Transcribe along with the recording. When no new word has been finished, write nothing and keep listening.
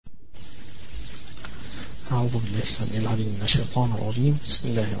أعوذ بالله السميع العليم من الشيطان الرجيم. بسم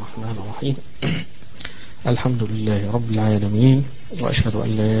الله الرحمن الرحيم. الحمد لله رب العالمين، وأشهد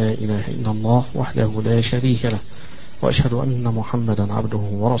أن لا إله إلا الله وحده لا شريك له، وأشهد أن محمدا عبده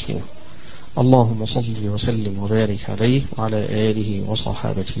ورسوله. اللهم صل وسلم وبارك عليه وعلى آله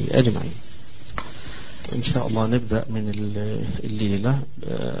وصحابته أجمعين. إن شاء الله نبدأ من الليلة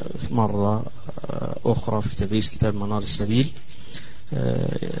مرة أخرى في تدريس كتاب منار السبيل،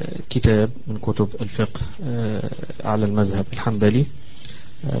 كتاب من كتب الفقه على المذهب الحنبلي،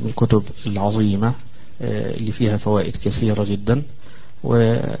 من الكتب العظيمة اللي فيها فوائد كثيرة جدا.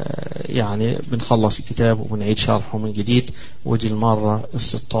 ويعني بنخلص الكتاب وبنعيد شرحه من جديد، ودي المرة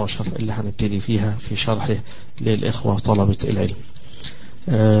 16 اللي هنبتدي فيها في شرحه للإخوة طلبة العلم.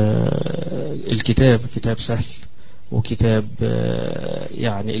 الكتاب كتاب سهل، وكتاب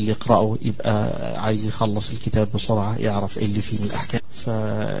يعني اللي يقرأه يبقى عايز يخلص الكتاب بسرعة، يعرف ايه اللي فيه من الأحكام.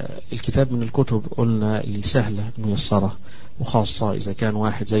 فالكتاب من الكتب قلنا اللي سهلة ميسرة، وخاصة إذا كان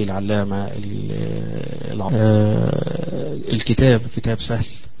واحد زي العلامة الكتاب كتاب سهل،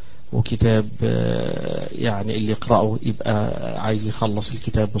 وكتاب يعني اللي يقرأه يبقى عايز يخلص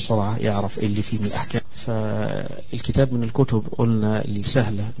الكتاب بسرعة، يعرف ايه اللي فيه من الأحكام. فالكتاب من الكتب قلنا اللي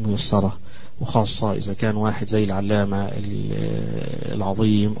سهلة ميسرة، وخاصة إذا كان واحد زي العلامة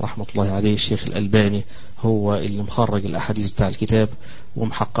العظيم رحمة الله عليه الشيخ الألباني هو اللي مخرج الأحاديث بتاع الكتاب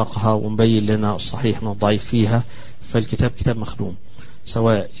ومحققها ومبين لنا الصحيح من الضعيف فيها. فالكتاب كتاب مخدوم،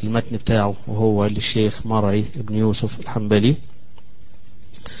 سواء المتن بتاعه وهو للشيخ مرعي ابن يوسف الحنبلي،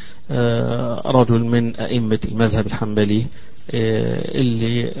 رجل من أئمة المذهب الحنبلي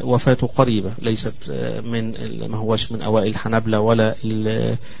اللي وفاته قريبة، ليست من ما هوش من أوائل الحنبلة ولا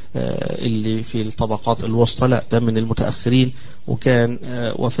اللي في الطبقات الوسطى، لا ده من المتأخرين، وكان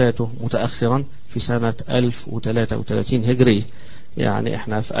وفاته متأخرا في سنة 1033 هجرية. يعني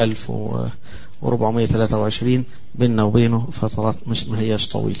احنا في 1423، بيننا وبينه فترات مش ما هياش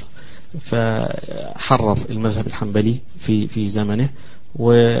طويلة. فحرر المذهب الحنبلي في زمنه،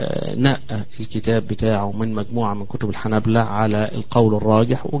 ونقى الكتاب بتاعه من مجموعة من كتب الحنبلة على القول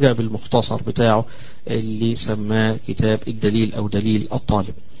الراجح، وجاب المختصر بتاعه اللي سماه كتاب الدليل أو دليل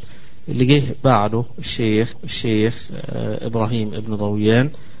الطالب. اللي جه بعده الشيخ إبراهيم ابن ضويان،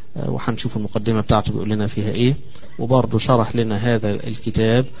 وحنشوف المقدمة بتاعته بيقول لنا فيها ايه، وبرضه شرح لنا هذا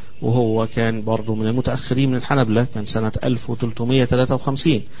الكتاب، وهو كان برضه من المتأخرين من الحنبلة، كان سنة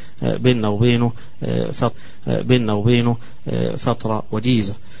 1353. بيننا وبينه فترة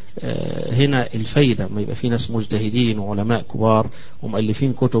وجيزة. هنا الفايدة ما يبقى في ناس مجتهدين وعلماء كبار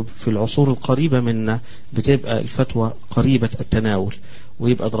ومؤلفين كتب في العصور القريبة منا، بتبقى الفتوى قريبة التناول،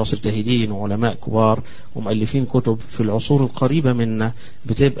 ويبقى دراسة مجتهدين وعلماء كبار ومؤلفين كتب في العصور القريبة منا،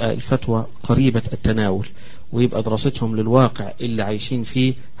 بتبقى الفتوى قريبة التناول، ويبقى دراستهم للواقع اللي عايشين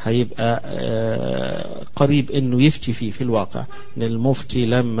فيه هيبقى قريب انه يفتي فيه في الواقع. ان المفتي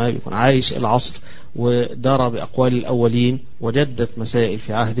لما يكون عايش العصر ودار بأقوال الأولين وجدت مسائل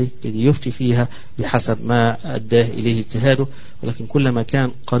في عهده الذي يفتي فيها بحسب ما أداه إليه اجتهاده، ولكن كلما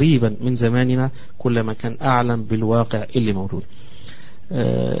كان قريبا من زماننا كلما كان أعلم بالواقع اللي موجود.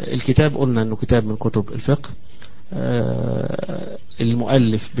 الكتاب قلنا أنه كتاب من كتب الفقه.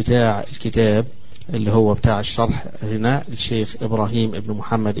 المؤلف بتاع الكتاب اللي هو بتاع الشرح هنا الشيخ إبراهيم ابن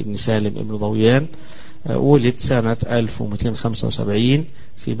محمد ابن سالم ابن ضويان، ولد سنة 1275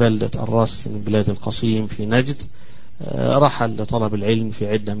 في بلدة الراس من بلاد القصيم في نجد. رحل لطلب العلم في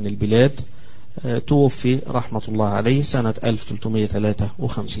عدة من البلاد. توفي رحمة الله عليه سنة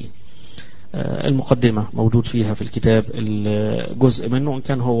 1353. المقدمة موجود فيها في الكتاب الجزء منه، إن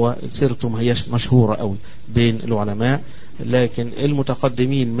كان هو سيرته ما هيش مشهورة قوي بين العلماء، لكن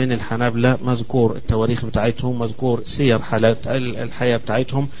المتقدمين من الحنابلة مذكور التواريخ بتاعتهم، مذكور سير حالات الحياة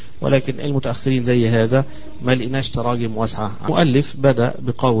بتاعتهم، ولكن المتأخرين زي هذا ما لقيناش تراجم واسعة. المؤلف بدأ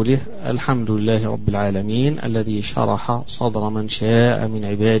بقوله: الحمد لله رب العالمين الذي شرح صدر من شاء من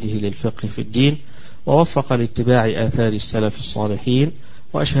عباده للفقه في الدين، ووفق لاتباع آثار السلف الصالحين،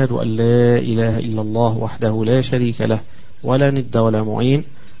 وأشهد أن لا إله إلا الله وحده لا شريك له ولا ند ولا معين،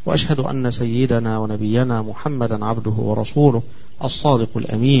 وأشهد أن سيدنا ونبينا محمدا عبده ورسوله الصادق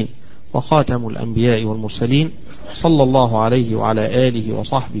الأمين وخاتم الأنبياء والمرسلين، صلى الله عليه وعلى آله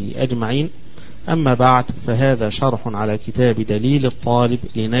وصحبه أجمعين. أما بعد، فهذا شرح على كتاب دليل الطالب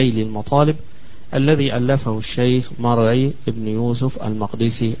لنيل المطالب الذي ألفه الشيخ مرعي ابن يوسف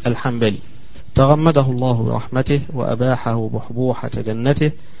المقدسي الحنبلي، تغمده الله برحمته وأباحه بحبوحة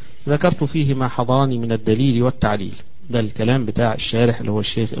جنته. ذكرت فيه ما حضرني من الدليل والتعليل. ده الكلام بتاع الشارح اللي هو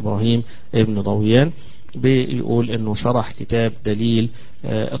الشيخ إبراهيم ابن ضويان، بيقول انه شرح كتاب دليل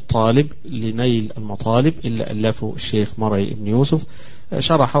الطالب لنيل المطالب اللي ألفه الشيخ مرعي ابن يوسف.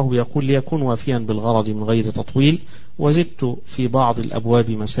 شرحه بيقول ليكون وافيا بالغرض من غير تطويل، وزدت في بعض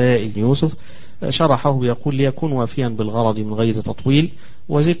الأبواب مسائل يوسف. شرحه بيقول ليكون وافيا بالغرض من غير تطويل،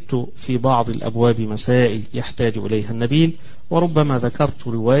 وزدت في بعض الأبواب مسائل يحتاج إليها النبيل، وربما ذكرت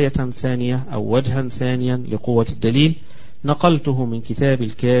رواية ثانية أو وجها ثانيا لقوة الدليل. نقلته من كتاب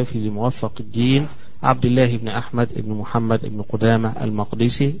الكافي لموفق الدين عبد الله بن أحمد بن محمد بن قدامة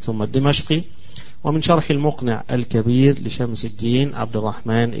المقدسي ثم الدمشقي، ومن شرح المقنع الكبير لشمس الدين عبد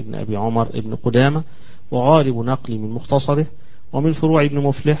الرحمن بن أبي عمر بن قدامة، وغالب نقلي من مختصره، ومن فروع ابن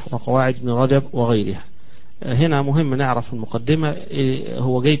مفلح وقواعد ابن رجب وغيرها. هنا مهم نعرف المقدمة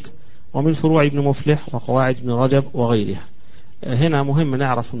هو جايب، ومن فروع ابن مفلح وقواعد ابن رجب وغيرها. هنا مهم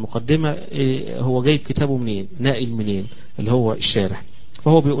نعرف المقدمة هو جايب كتابه منين، نائل منين، اللي هو الشارح.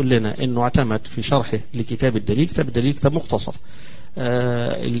 فهو بيقول لنا انه اعتمد في شرحه لكتاب الدليل، كتاب الدليل كتاب مختصر،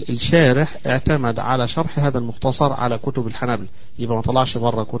 الشارح اعتمد على شرح هذا المختصر على كتب الحنابلة، يبقى ما طلعش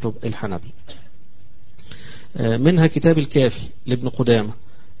بره كتب الحنابلة. منها كتاب الكافي لابن قدامة.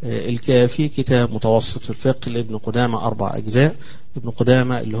 الكافي كتاب متوسط في الفقه لابن قدامة 4 أجزاء. ابن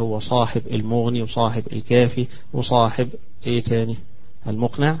قدامة اللي هو صاحب المغني وصاحب الكافي وصاحب ايه تاني،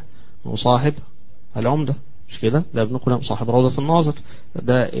 المقنع، وصاحب العمدة، مش كده؟ ده ابن قدامة صاحب روضة الناظر،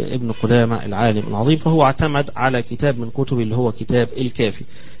 ده ابن قدامة العالم العظيم. فهو اعتمد على كتاب من كتب اللي هو كتاب الكافي.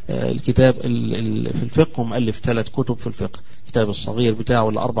 الكتاب في الفقه مؤلف 3 كتب في الفقه، الكتاب الصغير بتاعه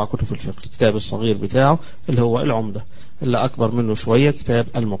ولا 4 كتب في الفقه. الكتاب الصغير بتاعه اللي هو العمدة، اللي أكبر منه شوية كتاب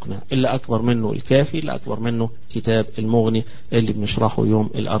المقنع، اللي أكبر منه الكافي، اللي أكبر منه كتاب المغني اللي بنشرحه يوم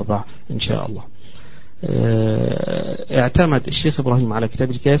الأربع إن شاء الله. اعتمد الشيخ إبراهيم على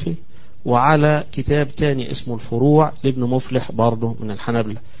كتاب الكافي وعلى كتاب تاني اسمه الفروع لابن مفلح برضه من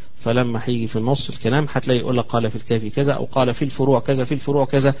الحنابلة. فلما هيجي في النص الكلام هتلاقي يقول لك قال في الكافي كذا أو قال في الفروع كذا في الفروع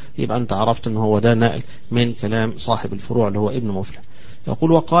كذا، يبقى أنت عرفت أنه هو ده نقل من كلام صاحب الفروع اللي هو ابن مفلح.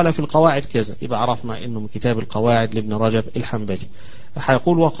 يقول وقال في القواعد كذا، يبقى عرفنا أنه من كتاب القواعد لابن رجب الحنبلي.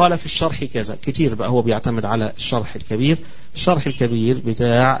 هيقول وقال في الشرح كذا، كتير بقى هو بيعتمد على الشرح الكبير. الشرح الكبير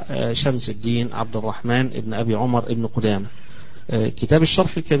بتاع شمس الدين عبد الرحمن ابن أبي عمر ابن قدامة. كتاب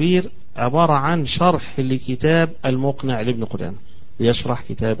الشرح الكبير عبارة عن شرح لكتاب المقنع لابن قدامة، بيشرح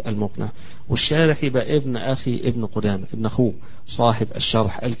كتاب المقنع، والشارح يبقى ابن أخي ابن قدامة، ابن أخوه صاحب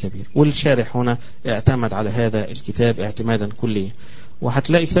الشرح الكبير. والشارح هنا اعتمد على هذا الكتاب اعتمادا كليا.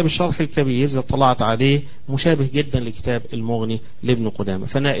 وهتلاقي كتاب الشرح الكبير إذا طلعت عليه مشابه جدا لكتاب المغني لابن قدامة،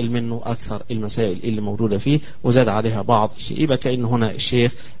 فنائل منه أكثر المسائل اللي موجودة فيه وزاد عليها بعض الشيء. يبقى كأنه هنا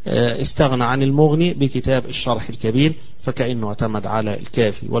الشيخ استغنى عن المغني بكتاب الشرح الكبير، فكأنه اعتمد على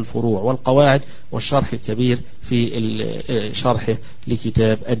الكافي والفروع والقواعد والشرح الكبير في شرحه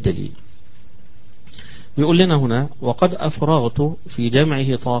لكتاب الدليل. بيقول لنا هنا وقد أفرغت في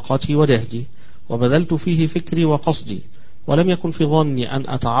جمعه طاقتي وجهدي، وبذلت فيه فكري وقصدي، ولم يكن في ظني أن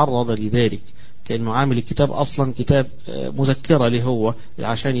أتعرض لذلك. كأنه عامل الكتاب أصلا كتاب مذكرة له هو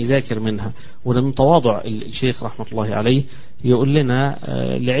عشان يذاكر منها. وده من تواضع الشيخ رحمة الله عليه، يقول لنا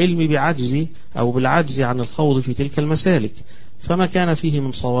لعلمي بعجزي أو بالعجز عن الخوض في تلك المسالك، فما كان فيه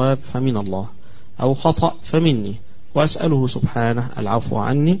من صواب فمن الله، أو خطأ فمني، وأسأله سبحانه العفو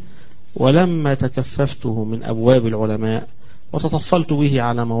عني. ولما تكففته من أبواب العلماء وتطفلت به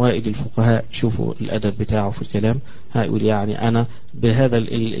على موائد الفقهاء، شوفوا الأدب بتاعه في الكلام، هيقول يعني أنا بهذا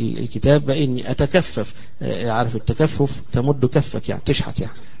الكتاب بإني أتكفف، عارف التكفف تمد كفك يعني تشحت،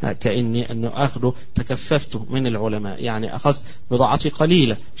 يعني كأني أنه أخذه تكففته من العلماء، يعني أخذت بضاعتي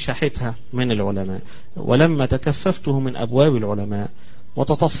قليلة شحتها من العلماء. ولما تكففته من أبواب العلماء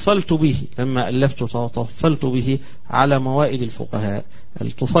وتطفلت به، لما ألفت تطفلت به على موائد الفقهاء.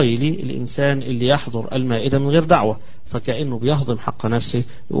 الطفيلي الإنسان اللي يحضر المائدة من غير دعوة، فكأنه بيهضم حق نفسه،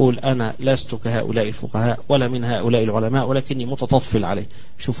 يقول أنا لست كهؤلاء الفقهاء ولا من هؤلاء العلماء ولكني متطفل عليه.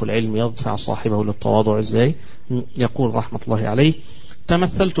 شوفوا العلم يدفع صاحبه للتواضع إزاي. يقول رحمة الله عليه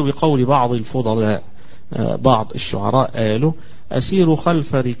تمثلت بقول بعض الفضلاء، بعض الشعراء قالوا أسير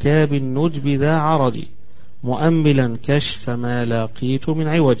خلف ركاب النجب ذا عرضي، مؤملا كشف ما لاقيت من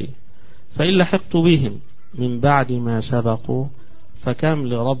عودي، فإن لحقت بهم من بعد ما سبقوا، فكم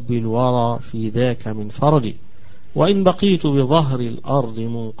لرب الورى في ذاك من فرجي، وإن بقيت بظهر الأرض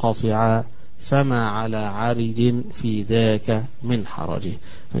منقطعا، فما على عرج في ذاك من حرجي.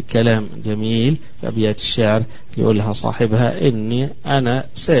 كلام جميل في أبيات الشعر يقولها صاحبها إني أنا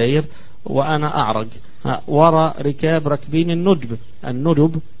ساير وأنا أعرج وراء ركاب ركبين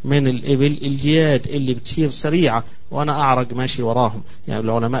الندب من الإبل الجياد اللي بتسير سريعة، وأنا أعرج ماشي وراهم. يعني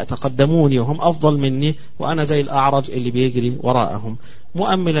العلماء تقدموني وهم أفضل مني، وأنا زي الأعرج اللي بيجري وراءهم.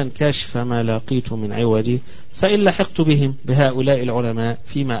 مؤملا كشف ما لاقيت من عودي، فإن لحقت بهم بهؤلاء العلماء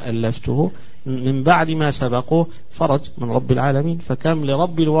فيما ألفته، من بعد ما سبقوا فرج من رب العالمين، فكم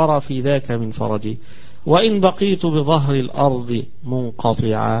لرب الورى في ذاك من فرجي. وإن بقيت بظهر الأرض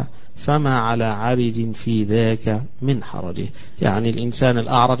منقطعا فما على عرج في ذاك من حرجه. يعني الإنسان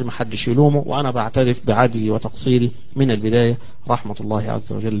الأعرج ما حدش يلومه، وأنا بعترف بعجزي وتقصيري من البداية، رحمة الله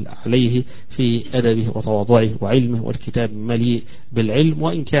عز وجل عليه في أدبه وتواضعه وعلمه، والكتاب مليء بالعلم،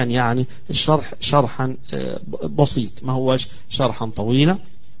 وإن كان يعني الشرح شرحا بسيط، ما هوش شرحا طويلا،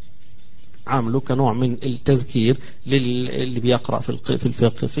 عامله كنوع من التذكير اللي بيقرأ في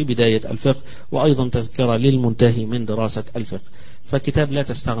الفقه في بداية الفقه، وأيضا تذكرة للمنتهي من دراسة الفقه. فكتاب لا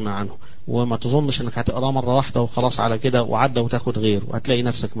تستغنى عنه، وما تظنش انك هتقراه مرة واحدة وخلاص على كده وعدى وتاخد غيره، وهتلاقي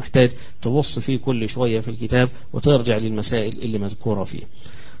نفسك محتاج تبص فيه كل شوية في الكتاب وترجع للمسائل اللي مذكورة فيه.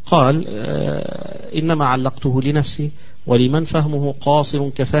 قال إنما علقته لنفسي ولمن فهمه قاصر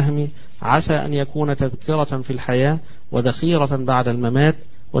كفهمي، عسى أن يكون تذكرة في الحياة وذخيرة بعد الممات،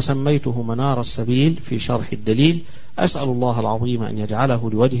 وسميته منار السبيل في شرح الدليل. أسأل الله العظيم أن يجعله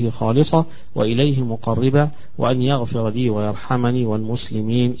لوجهه خالصا وإليه مقربا، وأن يغفر لي ويرحمني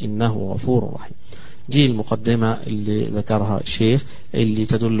والمسلمين إنه غفور رحيم. دي المقدمة اللي ذكرها الشيخ، اللي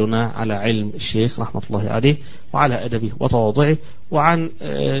تدلنا على علم الشيخ رحمة الله عليه وعلى أدبه وتواضعه، وعن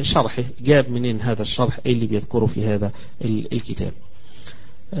شرحه جاب منين هذا الشرح اللي بيذكره في هذا الكتاب.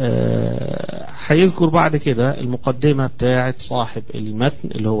 هيذكر بعد كده المقدمة بتاعت صاحب المتن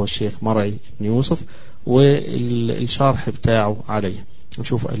اللي هو الشيخ مرعي بن يوسف والشرح بتاعه عليه.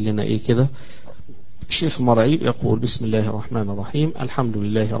 نشوف قال لنا ايه كده. الشيخ مرعي يقول: بسم الله الرحمن الرحيم، الحمد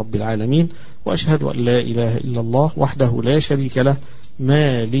لله رب العالمين، وأشهد أن لا إله إلا الله وحده لا شريك له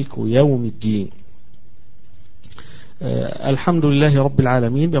مالك يوم الدين. الحمد لله رب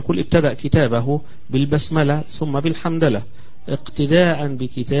العالمين يقول: ابتدأ كتابه بالبسملة ثم بالحمدلة اقتداء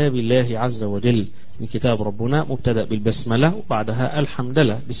بكتاب الله عز وجل. من كتاب ربنا مبتدأ بالبسملة وبعدها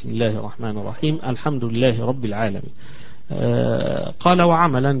الحمدلة، بسم الله الرحمن الرحيم، الحمد لله رب العالمين. قال: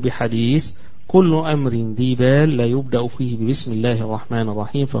 وعملا بحديث كل أمر ذي بال لا يبدأ فيه ببسم الله الرحمن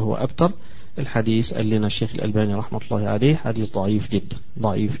الرحيم فهو أبتر. الحديث قال لنا الشيخ الألباني رحمة الله عليه حديث ضعيف جدا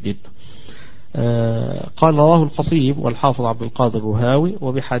ضعيف جدا. قال: رواه الخطيب والحافظ عبد القادر الرهاوي: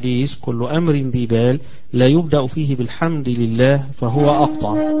 وبحديث كل أمر ذي بال لا يبدأ فيه بالحمد لله فهو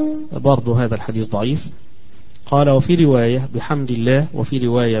أقطع، برضو هذا الحديث ضعيف. قال: وفي رواية بحمد الله، وفي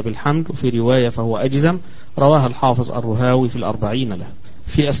رواية بالحمد، وفي رواية فهو أجزم، رواها الحافظ الرهاوي في 40 له.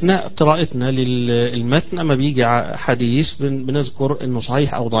 في أثناء قراءتنا للمتن أما بيجي حديث بنذكر أنه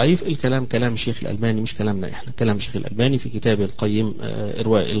صحيح أو ضعيف، الكلام كلام الشيخ الألباني مش كلامنا إحنا، كلام الشيخ الألباني في كتاب القيم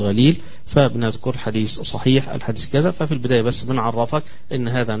إرواء الغليل، فبنذكر حديث صحيح الحديث كذا. ففي البداية بس بنعرفك أن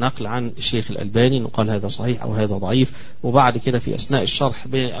هذا نقل عن الشيخ الألباني أنه قال هذا صحيح أو هذا ضعيف، وبعد كده في أثناء الشرح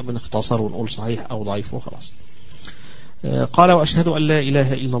بنختصر ونقول صحيح أو ضعيف وخلاص. قال: وأشهد أن لا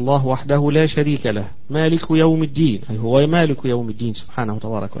إله إلا الله وحده لا شريك له مالك يوم الدين، أي هو مالك يوم الدين سبحانه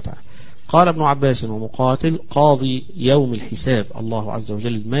وتبارك وتعالى. قال ابن عباس ومقاتل: قاضي يوم الحساب، الله عز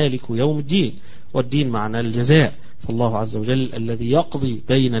وجل مالك يوم الدين، والدين معنى الجزاء، فالله عز وجل الذي يقضي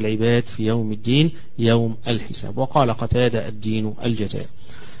بين العباد في يوم الدين يوم الحساب. وقال قتادة: الدين الجزاء.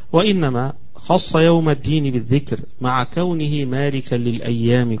 وإنما خص يوم الدين بالذكر مع كونه مالكا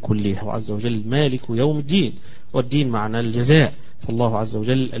للأيام كلها، وعز وجل مالك يوم الدين، والدين معنى الجزاء، فالله عز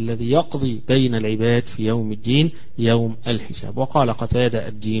وجل الذي يقضي بين العباد في يوم الدين يوم الحساب. وقال قتادة: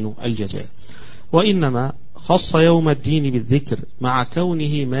 الدين الجزاء. وإنما خص يوم الدين بالذكر مع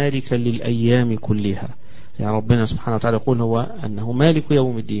كونه مالكا للأيام كلها، يعني ربنا سبحانه وتعالى يقول هو أنه مالك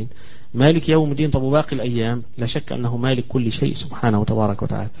يوم الدين، مالك يوم الدين. طب وباقي الأيام لا شك أنه مالك كل شيء سبحانه وتبارك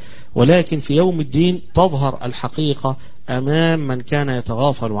وتعالى، ولكن في يوم الدين تظهر الحقيقة أمام من كان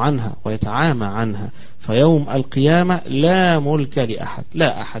يتغافل عنها ويتعامى عنها. فيوم القيامة لا ملك لأحد،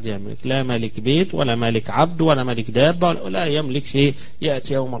 لا أحد يملك، لا مالك بيت ولا مالك عبد ولا مالك دابة ولا يملك شيء.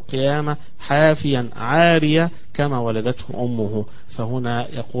 يأتي يوم القيامة حافيا عاريا كما ولدته أمه. فهنا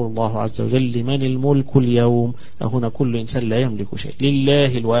يقول الله عز وجل: لمن الملك اليوم؟ هنا كل إنسان لا يملك شيء،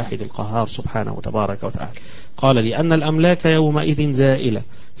 لله الواحد القهار سبحانه وتبارك وتعالى. قال: لأن الأملاك يومئذ زائلة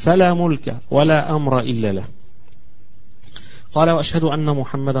فلا ملك ولا أمر إلا له. قال: وأشهد أن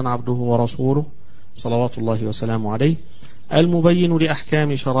محمدا عبده ورسوله صلوات الله وسلامه عليه، المبين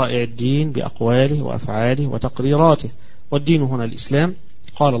لأحكام شرائع الدين بأقواله وأفعاله وتقريراته، والدين هنا الإسلام.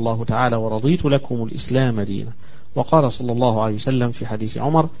 قال الله تعالى: ورضيت لكم الإسلام دينا. وقال صلى الله عليه وسلم في حديث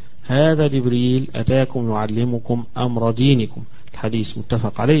عمر: هذا جبريل أتاكم يعلمكم أمر دينكم. الحديث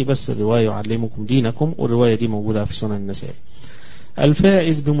متفق عليه، بس الرواية يعلمكم دينكم، والرواية دي موجودة في سنن النسائي.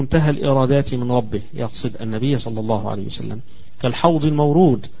 الفائز بمنتهى الإرادات من ربه، يقصد النبي صلى الله عليه وسلم، كالحوض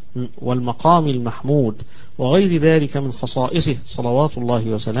المورود والمقام المحمود وغير ذلك من خصائصه صلوات الله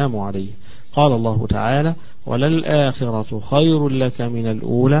وسلامه عليه. قال الله تعالى: وللآخرة خير لك من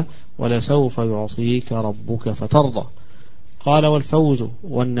الأولى ولسوف يعطيك ربك فترضى. قال: والفوز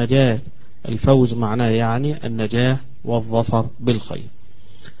والنجاة. الفوز معناه يعني النجاة والظفر بالخير.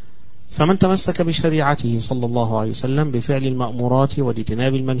 فمن تمسك بشريعته صلى الله عليه وسلم بفعل المأمورات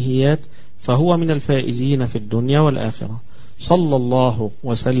واجتناب المنهيات فهو من الفائزين في الدنيا والآخرة. صلى الله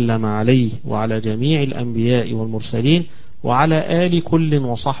وسلم عليه وعلى جميع الأنبياء والمرسلين وعلى آل كل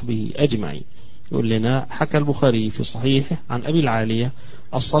وصحبه أجمعين. يقول لنا: حكى البخاري في صحيحه عن أبي العالية: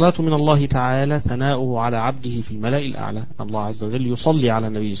 الصلاة من الله تعالى ثناؤه على عبده في الملأ الأعلى. الله عز وجل يصلي على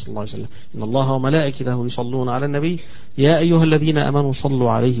النبي صلى الله عليه وسلم: إن الله وملائكته يصلون على النبي يا أيها الذين آمنوا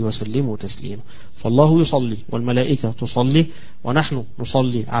صلوا عليه وسلموا تسليما. فالله يصلي والملائكة تصلي ونحن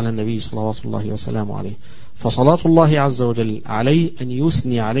نصلي على النبي صلوات الله وسلامه عليه. فصلاة الله عز وجل عليه أن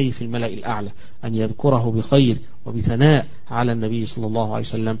يثني عليه في الملأ الأعلى، أن يذكره بخير وبثناء على النبي صلى الله عليه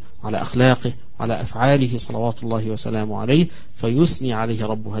وسلم، على أخلاقه وعلى أفعاله صلوات الله وسلامه عليه، فيثني عليه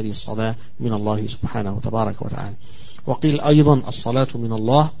رب هذه الصلاة من الله سبحانه وتبارك وتعالى. وقيل أيضا: الصلاة من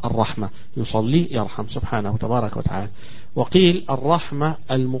الله الرحمة، يصلي يرحم سبحانه وتبارك وتعالى. وقيل: الرحمة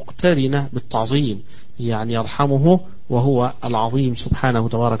المقترنة بالتعظيم، يعني يرحمه وهو العظيم سبحانه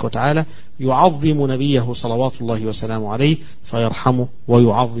وتبارك وتعالى، يعظم نبيه صلوات الله وسلامه عليه فيرحمه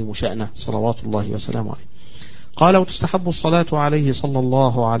ويعظم شأنه صلوات الله وسلامه عليه. قال: وتستحب الصلاة عليه صلى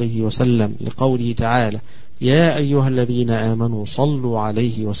الله عليه وسلم لقوله تعالى: يا أيها الذين آمنوا صلوا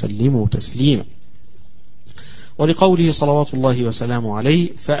عليه وسلموا تسليما، ولقوله صلوات الله وسلامه عليه: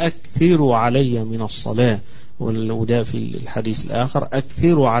 فأكثروا علي من الصلاة. وده في الحديث الآخر: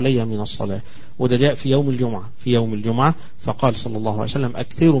 أكثروا علي من الصلاة. وده جاء في يوم الجمعة فقال صلى الله عليه وسلم: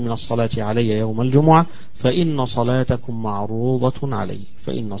 أكثروا من الصلاة علي يوم الجمعة فإن صلاتكم معروضة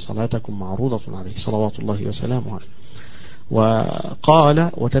علي، صلوات الله وسلامه عليه.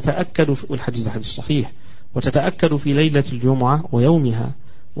 وقال: وتتأكد في الحديث صحيح، وتتأكد في ليلة الجمعة ويومها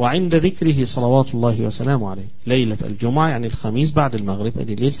وعند ذكره صلوات الله وسلامه عليه. ليلة الجمعة يعني الخميس بعد المغرب،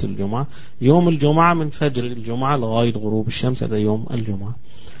 هذه ليلة الجمعة. يوم الجمعة من فجر الجمعة لغاية غروب الشمس، هذا يوم الجمعة.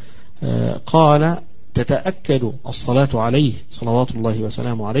 قال: تتأكد الصلاة عليه صلوات الله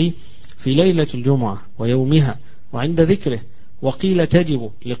وسلامه عليه في ليلة الجمعة ويومها وعند ذكره. وقيل: تجب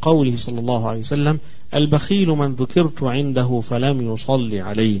لقوله صلى الله عليه وسلم: البخيل من ذكرت عنده فلم يصلي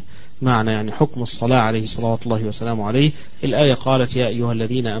عليه. معنى يعني حكم الصلاة عليه صلوات الله وسلامه عليه. الآية قالت: يا أيها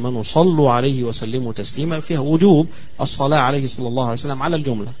الذين آمنوا صلوا عليه وسلموا تسليما، فيها وجوب الصلاة عليه صلى الله عليه وسلم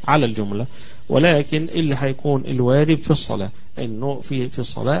على الجملة. ولكن اللي هيكون الواجب في الصلاة، إنه في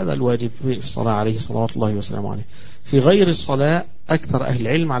الصلاة هذا الواجب في الصلاة عليه صلوات الله وسلامه عليه. في غير الصلاة أكثر أهل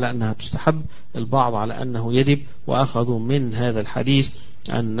العلم على أنها تستحب، البعض على أنه يجب، وأخذوا من هذا الحديث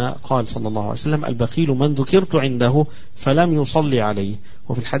أن قال صلى الله عليه وسلم: البخيل من ذكرت عنده فلم يصلي عليه.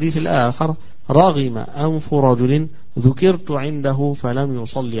 وفي الحديث الآخر: رغم أنف رجل ذكرت عنده فلم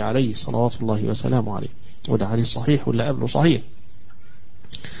يصلي عليه صلوات الله وسلامه عليه. وده حديث صحيح ولا قبله صحيح.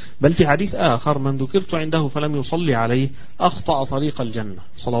 بل في حديث آخر: من ذكرت عنده فلم يصلي عليه أخطأ طريق الجنة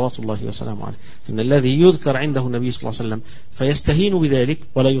صلوات الله وسلامه عليه. إن الذي يذكر عنده النبي صلى الله عليه وسلم فيستهين بذلك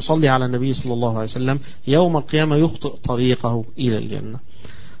ولا يصلي على النبي صلى الله عليه وسلم يوم القيامة يخطئ طريقه إلى الجنة.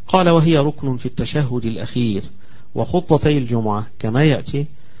 قال: وهي ركن في التشهد الأخير وخطبتي الجمعة كما يأتي.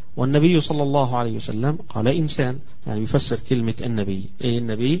 والنبي صلى الله عليه وسلم قال: إنسان، يعني يفسر كلمة النبي.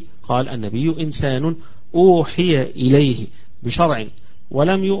 النبي قال: النبي إنسان أوحي إليه بشرع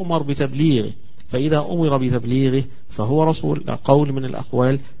ولم يؤمر بتبليغه، فإذا أمر بتبليغه فهو رسول. قول من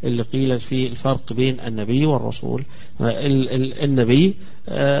الأقوال اللي قيلت في الفرق بين النبي والرسول. النبي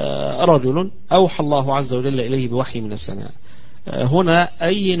رجل أوحى الله عز وجل إليه بوحي من السماء. هنا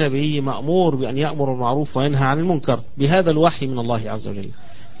أي نبي مأمور بأن يأمر بالمعروف وينهى عن المنكر بهذا الوحي من الله عز وجل.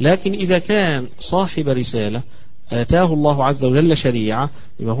 لكن إذا كان صاحب رسالة آتاه الله عز وجل شريعة،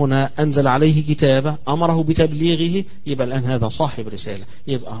 يبقى هنا أنزل عليه كتابة أمره بتبليغه، يبقى الآن هذا صاحب رسالة،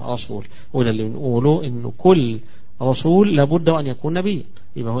 يبقى رسول. وده اللي بنقوله إنه كل رسول لابد أن يكون نبي،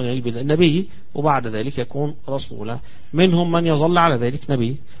 يبقى هنا يلبد النبي وبعد ذلك يكون رسولا. منهم من يظل على ذلك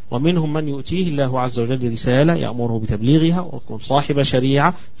نبي، ومنهم من يؤتيه الله عز وجل رسالة يأمره بتبليغها ويكون صاحب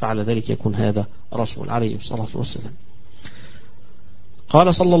شريعة، فعلى ذلك يكون هذا رسول عليه الصلاة والسلام.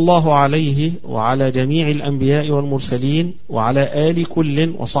 قال صلى الله عليه وعلى جميع الأنبياء والمرسلين وعلى آل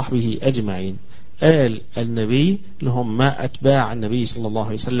كل وصحبه أجمعين. آل النبي لهم ما أتباع النبي صلى الله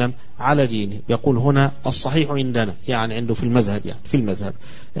عليه وسلم على دينه. يقول هنا الصحيح عندنا، يعني عنده في المذهب، يعني في المذهب.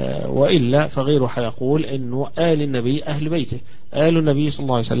 وإلا فغيره حيقول إنه آل النبي أهل بيته. آل النبي صلى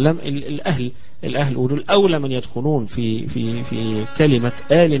الله عليه وسلم الأهل ودول أولى من يدخلون في كلمة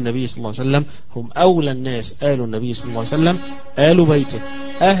آل النبي صلى الله عليه وسلم، هم أولى الناس. آل النبي صلى الله عليه وسلم آل بيته.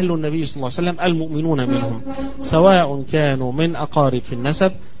 أهل النبي صلى الله عليه وسلم المؤمنون منهم، سواء كانوا من أقارب في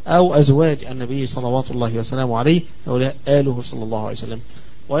النسب أو أزواج النبي صلوات الله وسلامه عليه، هؤلاء آله صلى الله عليه وسلم.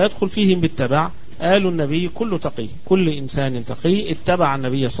 ويدخل فيهم بالتبع آل النبي كل تقي، كل إنسان تقي اتبع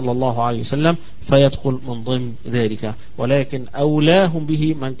النبي صلى الله عليه وسلم فيدخل من ضمن ذلك، ولكن أولاهم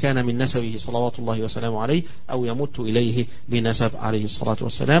به من كان من نسبه صلوات الله وسلامه عليه أو يمت إليه بنسب عليه الصلاة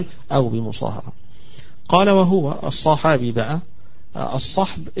والسلام أو بمصاهرة. قال وهو الصحابي بقى،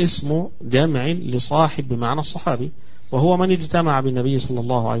 الصحب اسمه جمع لصاحب بمعنى الصحابي، وهو من اجتمع بالنبي صلى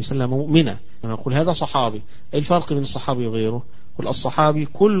الله عليه وسلم مؤمنا. لما يقول هذا صحابي، الفرق بين الصحابي وغيره؟ قل الصحابي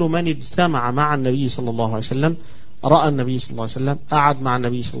كل من اجتمع مع النبي صلى الله عليه وسلم، رأى النبي صلى الله عليه وسلم، قعد مع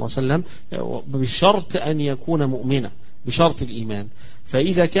النبي صلى الله عليه وسلم، بشرط أن يكون مؤمنا، بشرط الإيمان.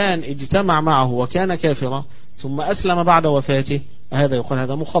 فإذا كان اجتمع معه وكان كافرا ثم أسلم بعد وفاته، هذا يقول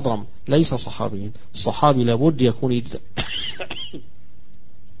هذا مخضرم، ليس صحابيا. الصحابي لابد يكون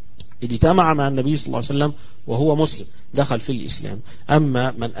اجتمع مع النبي صلى الله عليه وسلم وهو مسلم، دخل في الإسلام.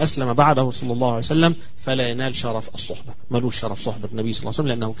 أما من أسلم بعده صلى الله عليه وسلم فلا ينال شرف الصحبة، ملوش شرف صحبة النبي صلى الله عليه وسلم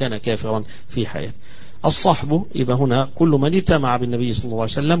لأنه كان كافرا في حياته. الصحب يبقى هنا كل من اجتمع بالنبي صلى الله عليه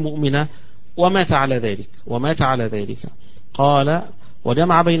وسلم مؤمنا ومات على ذلك. قال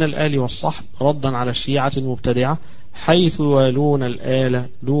وجمع بين الآل والصحب ردا على الشيعة المبتدعة، حيث يوالون الآل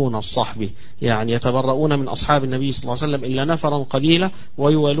دون الصحب، يعني يتبرؤون من أصحاب النبي صلى الله عليه وسلم إلا نفرا قليلا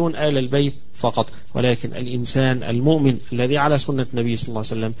ويوالون آل البيت فقط. ولكن الإنسان المؤمن الذي على سنة النبي صلى الله عليه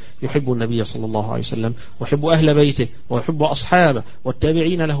وسلم يحب النبي صلى الله عليه وسلم ويحب أهل بيته ويحب أصحابه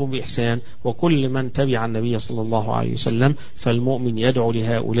والتابعين لهم بإحسان وكل من تبع النبي صلى الله عليه وسلم. فالمؤمن يدعو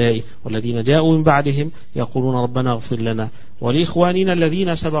لهؤلاء والذين جاءوا من بعدهم يقولون ربنا اغفر لنا ولإخواننا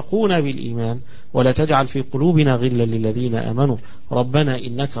الذين سبقونا بالإيمان ولا تجعل في قلوبنا غلا للذين آمنوا ربنا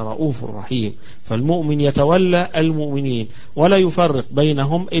إنك رؤوف رحيم. فالمؤمن يتولى المؤمنين ولا يفرق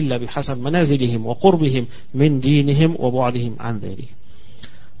بينهم إلا بحسب منازلهم وقربهم من دينهم وبعدهم عن ذلك.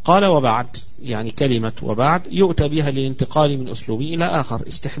 قال وبعد، يعني كلمة وبعد يؤتى بها للانتقال من أسلوب إلى آخر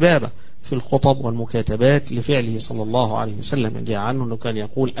استحبابا في الخطب والمكاتبات لفعله صلى الله عليه وسلم. جاء عنه أنه كان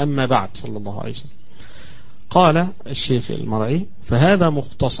يقول أما بعد صلى الله عليه وسلم. قال الشيخ المرعي فهذا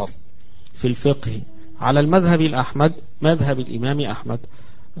مختصر في الفقه على المذهب الأحمد، مذهب الإمام أحمد.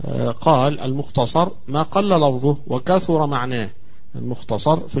 قال المختصر ما قل لفظه وكثر معناه،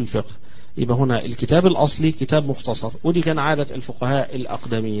 المختصر في الفقه. يبقى هنا الكتاب الأصلي كتاب مختصر، ودي كان عادة الفقهاء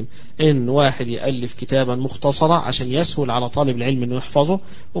الأقدمين إن واحد يألف كتابا مختصرا عشان يسهل على طالب العلم أنه يحفظه،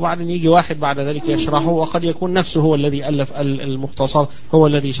 وبعدين يجي واحد بعد ذلك يشرحه، وقد يكون نفسه هو الذي ألف المختصر هو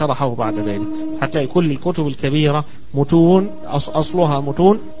الذي شرحه بعد ذلك. حتى كل الكتب الكبيرة متون أصلها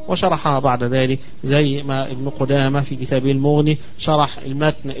متون وشرحها بعد ذلك، زي ما ابن قدامة في كتابه المغني شرح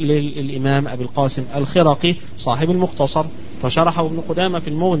المتن للإمام أبي القاسم الخرقي صاحب المختصر فشرحه ابن قدامة في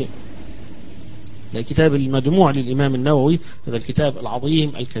المغني. كتاب المجموع للإمام النووي، هذا الكتاب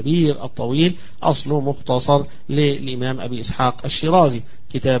العظيم الكبير الطويل أصله مختصر للإمام أبي إسحاق الشيرازي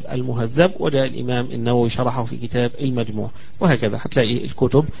كتاب المهذب، وجاء الإمام النووي شرحه في كتاب المجموع. وهكذا هتلاقي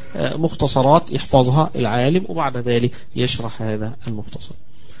الكتب مختصرات يحفظها العالم وبعد ذلك يشرح هذا المختصر.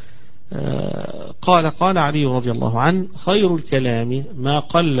 قال علي رضي الله عنه خير الكلام ما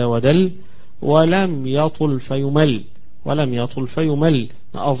قل ودل ولم يطل فيمل.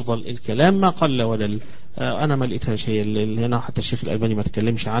 أفضل الكلام ما قل ودل. أنا ما لقيتهاش هي اللي هنا، حتى الشيخ الألباني ما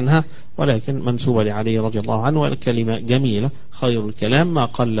تكلمش عنها، ولكن منسوبة لعلي رضي الله عنه، والكلمة جميلة خير الكلام ما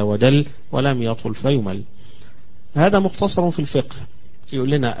قل ودل ولم يطل فيمل. هذا مختصر في الفقه.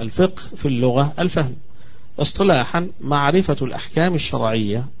 يقول لنا الفقه في اللغة الفهم، اصطلاحا معرفة الأحكام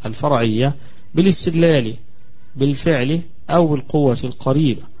الشرعية الفرعية بالاستدلال بالفعل أو بالقوة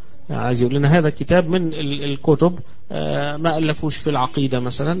القريبة. يعني عايز يقول لنا هذا كتاب من الكتب ما ألفوش في العقيدة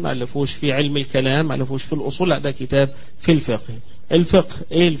مثلا، ما ألفوش في علم الكلام، ما ألفوش في الأصول، لا ده كتاب في الفقه. الفقه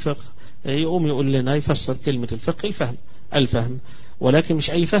إيه الفقه؟ يقوم يقول لنا يفسر كلمة الفقه الفهم، ولكن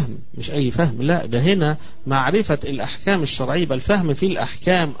مش أي فهم، لا ده هنا معرفة الأحكام الشرعية، بل فهم في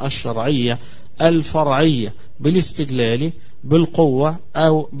الأحكام الشرعية الفرعية بالاستدلال بالقوة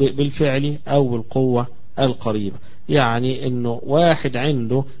أو بالفعل أو بالقوة القريبة. يعني إنه واحد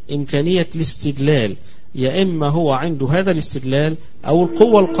عنده إمكانية الاستدلال، يا إما هو عنده هذا الاستدلال أو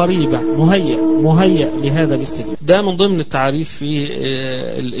القوة القريبة مهيئ لهذا الاستدلال. ده من ضمن التعريف في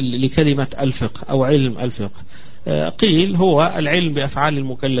لكلمة الفقه أو علم الفقه. قيل هو العلم بأفعال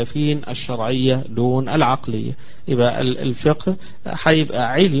المكلفين الشرعية دون العقلية. يبقى الفقه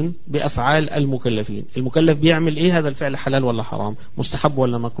هيبقى علم بأفعال المكلفين، المكلف بيعمل إيه، هذا الفعل حلال ولا حرام، مستحب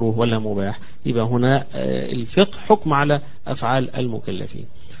ولا مكروه ولا مباح. يبقى هنا الفقه حكم على أفعال المكلفين.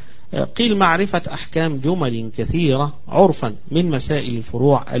 قيل معرفة أحكام جمل كثيرة عرفا من مسائل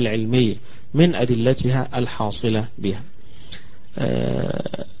الفروع العلمية من أدلتها الحاصلة بها.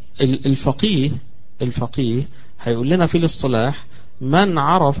 الفقيه هيقول لنا في الاصطلاح من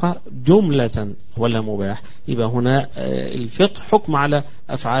عرف جملة ولا مباح، يبقى هنا الفقه حكم على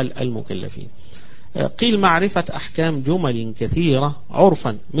أفعال المكلفين. قيل معرفة أحكام جمل كثيرة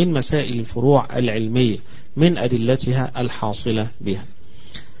عرفا من مسائل الفروع العلمية من أدلتها الحاصلة بها.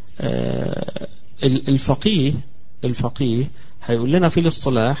 الفقيه هيقول لنا في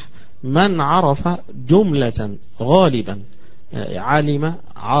الاصطلاح من عرف جملة غالبا، علم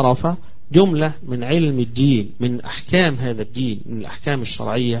عرف جملة من علم الدين من أحكام هذا الدين من الأحكام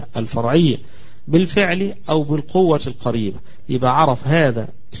الشرعية الفرعية بالفعل أو بالقوة القريبة، يبقى عرف هذا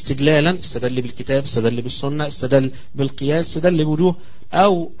استدلالا، استدل بالكتاب، استدل بالسنة، استدل بالقياس، استدل بوجوه،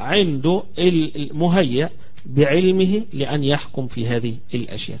 أو عنده المهيأ بعلمه لأن يحكم في هذه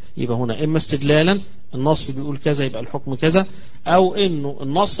الأشياء. يبقى هنا إما استدلالا النص بيقول كذا يبقى الحكم كذا، أو إنه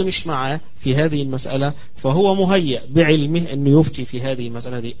النص مش معاه في هذه المسألة فهو مهيأ بعلمه إنه يفتي في هذه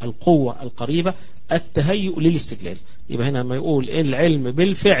المسألة دي، القوة القريبة التهيؤ للاستدلال. يبقى هنا لما يقول العلم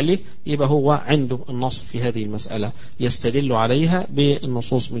بالفعل يبقى هو عنده النص في هذه المسألة يستدل عليها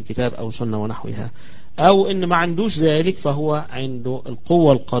بالنصوص من كتاب أو سنة ونحوها، أو إن ما عندوش ذلك فهو عنده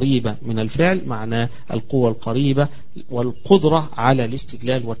القوة القريبة من الفعل، معناه القوة القريبة والقدرة على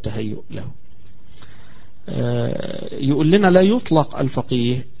الاستدلال والتهيؤ له. يقول لنا لا يطلق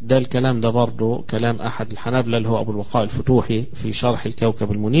الفقيه، ده الكلام ده برضو كلام أحد الحنابلة اللي هو أبو الوقاء الفتوحي في شرح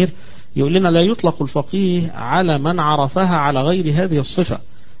الكوكب المنير، يقول لنا لا يطلق الفقيه على من عرفها على غير هذه الصفة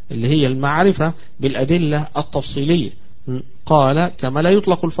اللي هي المعرفة بالأدلة التفصيلية. قال كما لا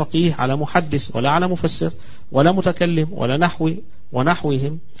يطلق الفقيه على محدث ولا على مفسر ولا متكلم ولا نحوي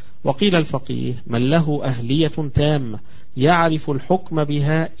ونحوهم. وقيل الفقيه من له أهلية تامة يعرف الحكم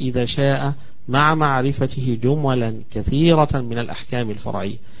بها إذا شاء مع معرفته جملا كثيرة من الأحكام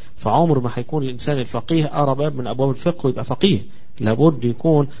الفرعية. فعمر ما هيكون الإنسان الفقيه أرى باب من أبواب الفقه ويبقى فقيه، لابد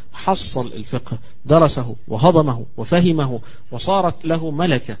يكون حصل الفقه، درسه وهضمه وفهمه وصارت له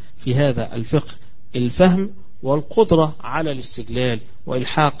ملكة في هذا الفقه، الفهم والقدرة على الاستدلال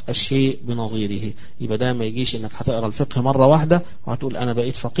وإلحاق الشيء بنظيره. يبقى ده ما يجيش انك هتقرأ الفقه مرة واحدة وهتقول انا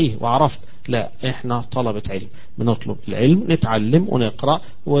بقيت فقيه وعرفت، لا، احنا طلبة علم بنطلب العلم نتعلم ونقرأ،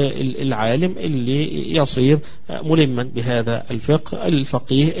 والعالم اللي يصير ملما بهذا الفقه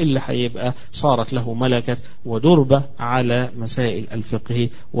الفقيه اللي هيبقى صارت له ملكة ودربة على مسائل الفقه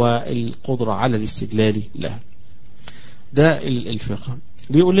والقدرة على الاستدلال لها. ده الفقه.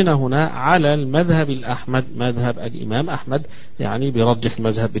 بيقول لنا هنا على المذهب الأحمد، مذهب الإمام أحمد، يعني بيرجح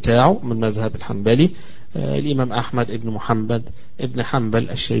المذهب بتاعه من مذهب الحنبلي. الإمام أحمد ابن محمد ابن حنبل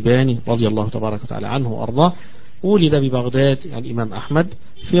الشيباني رضي الله تبارك وتعالى عنه وأرضاه، ولد ببغداد يعني الإمام أحمد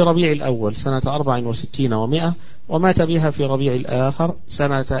في ربيع الأول سنة 64 و100، ومات بها في ربيع الآخر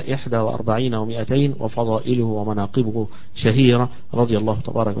سنة 41 و200، وفضائله ومناقبه شهيرة رضي الله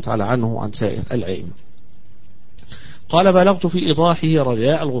تبارك وتعالى عنه عن سائر الأئمة. قال بلغت في إيضاحه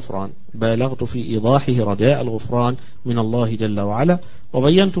رجاء الغفران من الله جل وعلا،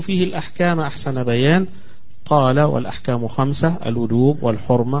 وبينت فيه الأحكام أحسن بيان. قال والأحكام 5: الوجوب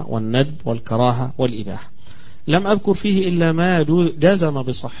والحرمة والندب والكراهة والإباحة. لم أذكر فيه إلا ما جزم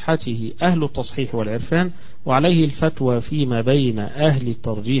بصحته أهل التصحيح والعرفان، وعليه الفتوى فيما بين أهل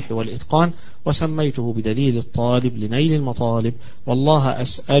الترجيح والإتقان، وسميته بدليل الطالب لنيل المطالب، والله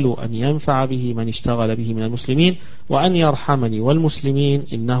أسأل أن ينفع به من اشتغل به من المسلمين، وأن يرحمني والمسلمين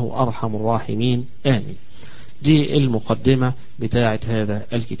إنه أرحم الراحمين، آمين. دي المقدمة بتاعة هذا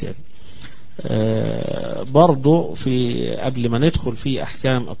الكتاب. برضو في قبل ما ندخل في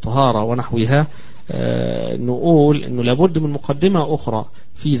أحكام الطهارة ونحوها نقول أنه لابد من مقدمة أخرى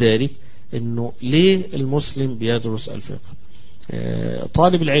في ذلك، أنه ليه المسلم بيدرس الفقه.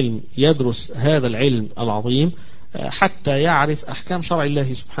 طالب العلم يدرس هذا العلم العظيم حتى يعرف أحكام شرع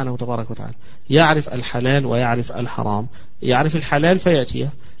الله سبحانه وتبارك وتعالى، يعرف الحلال ويعرف الحرام، يعرف الحلال فيأتيه،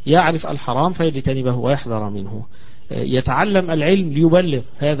 يعرف الحرام فيجتنبه ويحذر منه، يتعلم العلم ليبلغ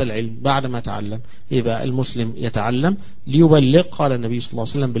هذا العلم. بعد ما تعلم يبقى المسلم يتعلم ليبلغ، قال النبي صلى الله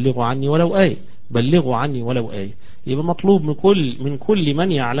عليه وسلم بلغوا عني ولو آية، بلغوا عني ولو آية. يبقى مطلوب من كل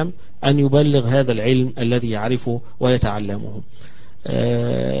من يعلم أن يبلغ هذا العلم الذي يعرفه ويتعلمه،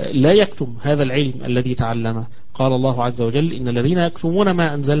 لا يكتم هذا العلم الذي تعلمه. قال الله عز وجل إن الذين يكتمون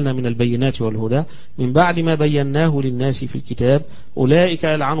ما أنزلنا من البينات والهدى من بعد ما بيناه للناس في الكتاب أولئك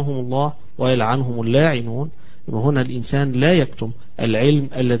يلعنهم الله ويلعنهم اللاعنون. وهنا الإنسان لا يكتم العلم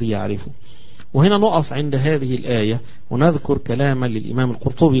الذي يعرفه. وهنا نقف عند هذه الآية ونذكر كلاما للإمام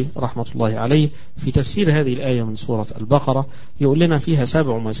القرطبي رحمة الله عليه في تفسير هذه الآية من سورة البقرة، يقول لنا فيها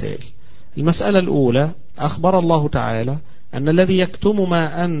 7 مسائل. المسألة الأولى: أخبر الله تعالى أن الذي يكتم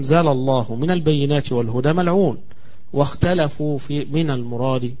ما أنزل الله من البينات والهدى ملعون، واختلفوا في من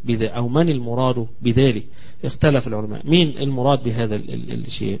المراد أو من المراد بذلك. اختلف العلماء مين المراد بهذا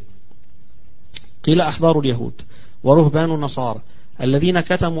الشيء. قيل أحبار اليهود ورهبان النصارى الذين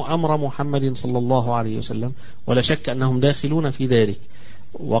كتموا أمر محمد صلى الله عليه وسلم، ولا شك أنهم داخلون في ذلك.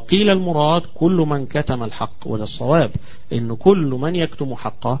 وقيل المراد كل من كتم الحق، وده الصواب، إن كل من يكتم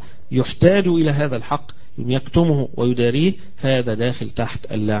حقه يحتاج إلى هذا الحق يكتمه ويداريه، هذا داخل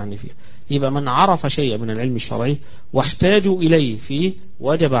تحت اللعن فيه. يبقى من عرف شيء من العلم الشرعي واحتاجوا إليه فيه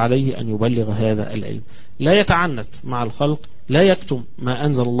وجب عليه أن يبلغ هذا العلم، لا يتعنت مع الخلق، لا يكتم ما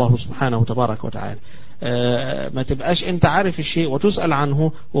أنزل الله سبحانه تبارك وتعالى. ما تبقاش انت عارف الشيء وتسأل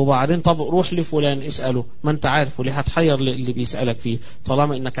عنه وبعدين طب روح لفلان اسأله، ما انت عارف، وليه هتحير اللي بيسألك فيه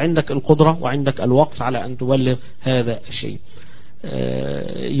طالما انك عندك القدرة وعندك الوقت على ان تبلغ هذا الشيء.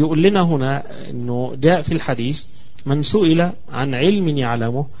 يقول لنا هنا انه جاء في الحديث: من سئل عن علم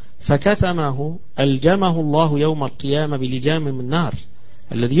يعلمه فكتمه ألجمه الله يوم القيامة بلجام من نار.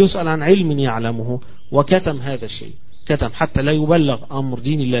 الذي يسأل عن علم يعلمه وكتم هذا الشيء، كتم حتى لا يبلغ أمر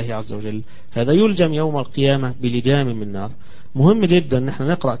دين الله عز وجل، هذا يلجم يوم القيامة بلجام من نار. مهم جدا ان احنا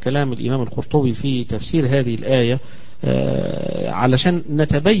نقرأ كلام الإمام القرطبي في تفسير هذه الآية علشان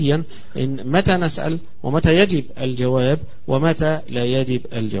نتبين إن متى نسأل ومتى يجب الجواب ومتى لا يجب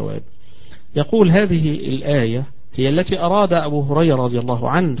الجواب. يقول: هذه الآية هي التي أراد أبو هريرة رضي الله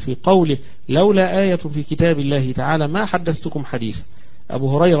عنه في قوله: لولا آية في كتاب الله تعالى ما حدثتكم حديثا.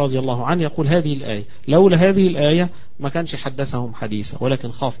 أبو هريرة رضي الله عنه يقول هذه الآية، لولا هذه الآية ما كانش حدثهم حديثا،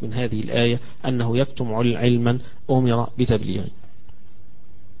 ولكن خاف من هذه الآية أنه يكتم علما أمر بتبليغه.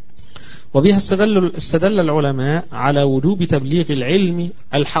 وبها استدل العلماء على وجوب تبليغ العلم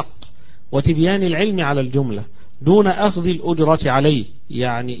الحق وتبيان العلم على الجملة دون أخذ الأجرة عليه.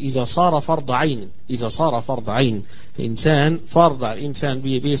 يعني إذا صار فرض عين إنسان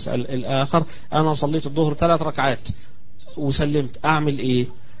بيسأل الآخر: أنا صليت الظهر 3 ركعات وسلمت، أعمل إيه؟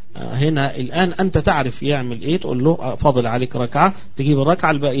 هنا الآن أنت تعرف يعمل إيه، تقول له فاضل عليك ركعة، تجيب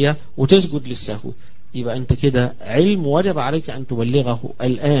الركعة الباقية وتسجد للسهو. يبقى أنت كده علم وجب عليك أن تبلغه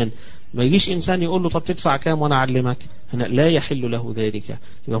الآن. ما يجيش إنسان يقول له طب تدفع كام وأنا أعلمك، هنا لا يحل له ذلك.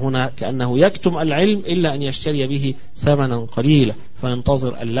 يبقى هنا كأنه يكتم العلم إلا أن يشتري به ثمنا قليلا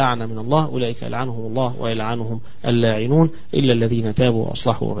فينتظر اللعنة من الله، أولئك يلعنهم الله ويلعنهم اللاعنون إلا الذين تابوا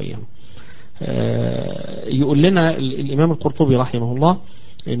وأصلحوا وبينوا. يقول لنا الإمام القرطبي رحمه الله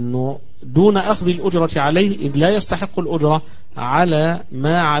إنه دون أخذ الأجرة عليه، إذ لا يستحق الأجرة على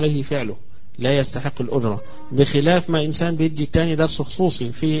ما عليه فعله، لا يستحق الأجرة، بخلاف ما إنسان بيدي التاني درس خصوصي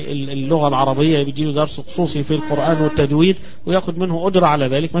في اللغة العربية، بيديله درس خصوصي في القرآن والتجويد ويأخذ منه أجرة على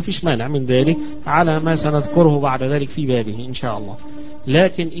ذلك، ما فيش مانع من ذلك على ما سنذكره بعد ذلك في بابه إن شاء الله.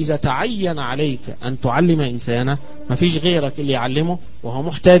 لكن إذا تعين عليك أن تعلم إنسانا، ما فيش غيرك اللي يعلمه وهو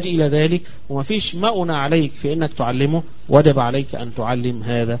محتاج إلى ذلك، وما فيش مؤنة عليك في أنك تعلمه، وجب عليك أن تعلم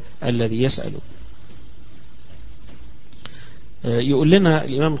هذا الذي يسأله. يقول لنا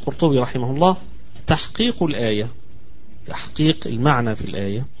الإمام القرطبي رحمه الله: تحقيق الآية، تحقيق المعنى في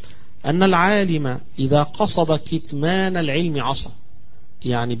الآية، أن العالم إذا قصد كتمان العلم عصى،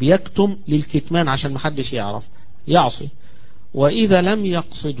 يعني بيكتم للكتمان عشان محدش يعرف يعصي. وإذا لم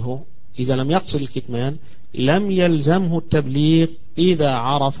يقصده، إذا لم يقصد الكتمان لم يلزمه التبليغ إذا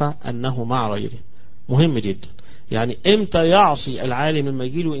عرف أنه مع غيره. مهم جدا. يعني امتى يعصي العالم؟ لما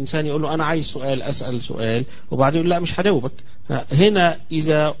يجي له إنسان يقول له أنا عايز سؤال، أسأل سؤال، وبعدين يقول لا مش هجاوبك. هنا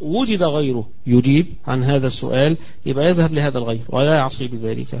إذا وجد غيره يجيب عن هذا السؤال يبقى يذهب لهذا الغير ولا يعصي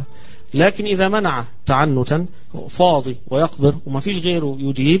بذلك. لكن إذا منع تعنتا فاضي ويقدر وما فيش غيره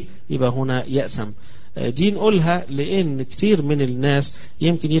يجيب، يبقى هنا يأسم. دي نقولها لأن كتير من الناس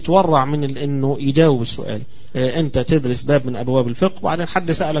يمكن يتورع من أنه يجاوب السؤال. أنت تدرس باب من أبواب الفقه وبعدين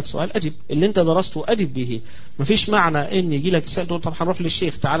حد سألك سؤال، أجب اللي أنت درسته، أجب به. مفيش معنى أن يجي لك سؤال تقول طب هنروح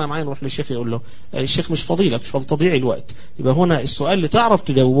للشيخ، تعالى معايا نروح للشيخ، يقول له الشيخ مش فضيلك، مش فضل تضيع الوقت. يبقى هنا السؤال اللي تعرف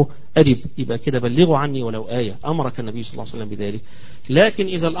تجاوبه أجب، يبقى كده بلغوا عني ولو آية، أمرك النبي صلى الله عليه وسلم بذلك. لكن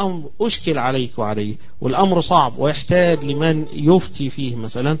إذا الأمر أشكل عليك وعليه والأمر صعب ويحتاج لمن يفتي فيه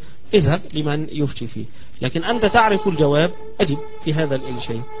مثلا، اذهب لمن يفتي فيه. لكن أنت تعرف الجواب، أجب في هذا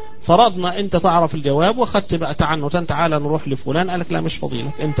الشيء. فرضنا أنت تعرف الجواب وخدت بقى تعنتا، تعالى نروح لفلان، قالك لا مش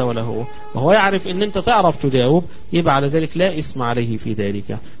فضيلك أنت ولا هو، وهو يعرف أن أنت تعرف تجاوب، يبقى على ذلك لا إثم عليه في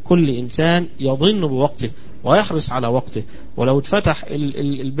ذلك. كل إنسان يظن بوقته ويحرص على وقته. ولو اتفتح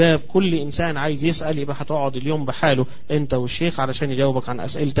الباب كل إنسان عايز يسأل يبقى هتقعد اليوم بحاله أنت والشيخ علشان يجاوبك عن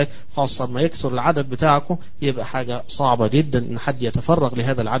أسئلتك، خاصة ما يكثر العدد بتاعكم يبقى حاجة صعبة جدا إن حد يتفرغ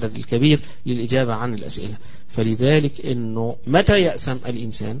لهذا العدد الكبير للإجابة عن الأسئلة. فلذلك إنه متى يأسم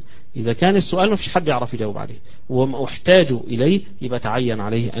الإنسان؟ إذا كان السؤال ما فيش حد يعرف يجاوب عليه ومحتاج إليه، يبقى تعين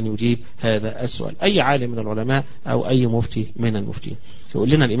عليه أن يجيب هذا السؤال، أي عالم من العلماء أو أي مفتي من المفتين. يقول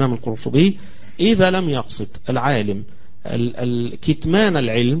لنا الإمام القرطبي: إذا لم يقصد العالم كتمان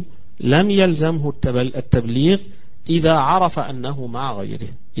العلم لم يلزمه التبليغ إذا عرف أنه مع غيره،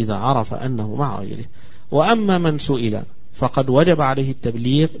 إذا عرف أنه مع غيره. وأما من سئل فقد وجب عليه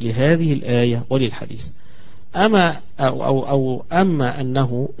التبليغ لهذه الآية وللحديث. أما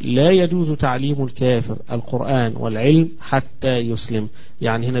أنه لا يجوز تعليم الكافر القرآن والعلم حتى يسلم.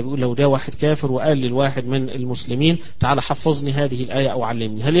 يعني هنا بيقول لو ده واحد كافر وقال للواحد من المسلمين تعالى حفظني هذه الآية أو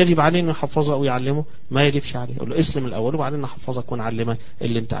علمني، هل يجب عليه أنه يحفظها أو يعلمه؟ ما يجبش عليه، يقول له اسلم الأول وبعدين نحفظك ونعلمك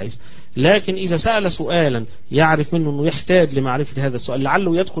اللي انت عايزه. لكن إذا سأل سؤالا يعرف منه أنه يحتاج لمعرفة هذا السؤال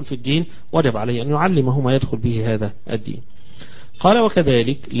لعله يدخل في الدين، وجب عليه أن يعلمه ما يدخل به هذا الدين. قال: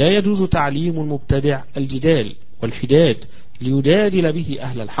 وكذلك لا يجوز تعليم المبتدع الجدال والحداد ليجادل به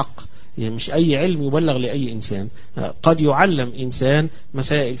أهل الحق. يعني مش أي علم يبلغ لأي إنسان، قد يعلم إنسان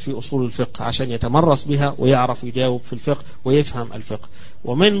مسائل في أصول الفقه عشان يتمرس بها ويعرف يجاوب في الفقه ويفهم الفقه،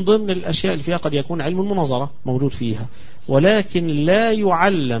 ومن ضمن الأشياء اللي فيها قد يكون علم المناظرة موجود فيها، ولكن لا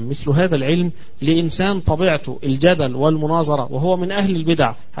يعلم مثل هذا العلم لإنسان طبيعته الجدل والمناظرة وهو من أهل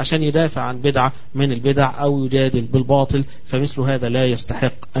البدع عشان يدافع عن بدعة من البدع أو يجادل بالباطل، فمثل هذا لا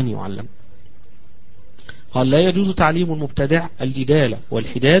يستحق أن يعلم. قال: لا يجوز تعليم المبتدع الجدال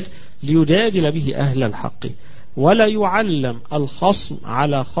والحداد ليجادل به أهل الحق، ولا يعلم الخصم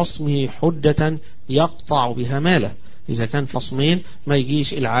على خصمه حجة يقطع بها ماله. إذا كان خصمين ما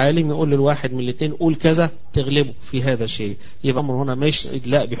يجيش العالم يقول للواحد من الاثنين قول كذا تغلبه في هذا الشيء، يبقى أمر هنا مش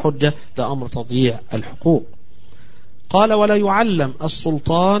إدلاء بحجة، ده أمر تضييع الحقوق. قال: ولا يعلم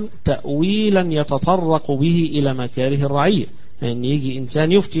السلطان تأويلا يتطرق به إلى مكاره الرعية. يعني يجي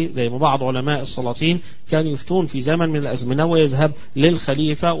إنسان يفتي زي ما بعض علماء السلاطين كانوا يفتون في زمن من الأزمنة ويذهب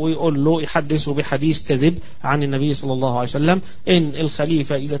للخليفة ويقول له يحدثه بحديث كذب عن النبي صلى الله عليه وسلم إن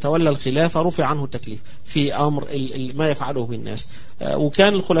الخليفة إذا تولى الخلافة رفع عنه التكليف في أمر ما يفعله بالناس.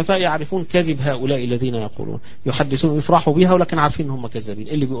 وكان الخلفاء يعرفون كذب هؤلاء الذين يقولون، يحدثون يفرحوا بها ولكن عارفين هم كذابين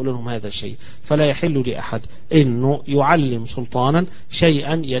اللي بيقولوا لهم هذا الشيء. فلا يحل لأحد إنه يعلم سلطانا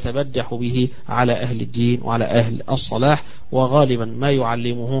شيئا يتبدح به على أهل الدين وعلى أهل الصلاح، وغالبا ما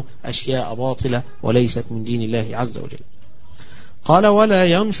يعلمه أشياء باطلة وليست من دين الله عز وجل. قال: ولا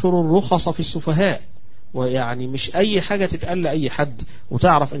ينشر الرخص في السفهاء. ويعني مش أي حاجة تتقال لأي حد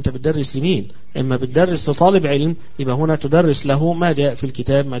وتعرف أنت بتدرس لمين. إما بتدرس لطالب علم يبقى هنا تدرس له ما جاء في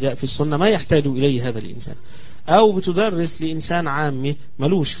الكتاب ما جاء في السنة ما يحتاج إليه هذا الإنسان، أو بتدرس لإنسان عامي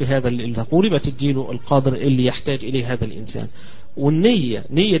ملوش في هذا اللي تقول يبقى تديله القدر اللي يحتاج إليه هذا الإنسان. والنية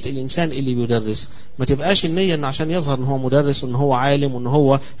نية الإنسان اللي بيدرس ما تبقاش النية إنه عشان يظهر إن هو مدرس وإن هو عالم وإن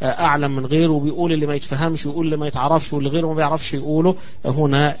هو أعلم من غيره وبيقول اللي ما يتفهمش ويقول اللي ما يتعرفش واللي غيره ما بيعرفش يقوله.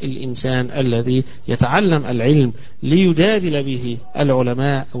 هنا الإنسان الذي يتعلم العلم ليجادل به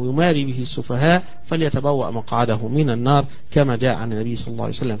العلماء أو يماري به السفهاء فليتبوأ مقعده من النار كما جاء عن النبي صلى الله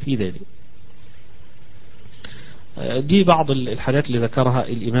عليه وسلم في ذلك. دي بعض الحاجات اللي ذكرها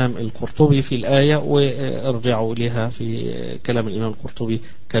الإمام القرطبي في الآية، وارجعوا إليها في كلام الإمام القرطبي،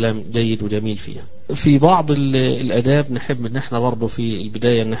 كلام جيد وجميل فيها. في بعض الأداب نحب ان احنا برضو في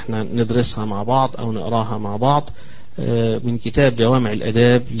البداية ان احنا ندرسها مع بعض أو نقراها مع بعض من كتاب جوامع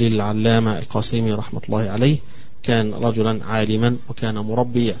الأداب للعلامة القاسمي رحمة الله عليه. كان رجلا عالما وكان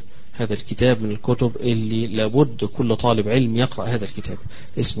مربيا. هذا الكتاب من الكتب اللي لابد كل طالب علم يقرأ هذا الكتاب،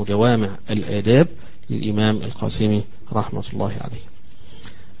 اسمه جوامع الآداب للإمام القاسمي رحمة الله عليه.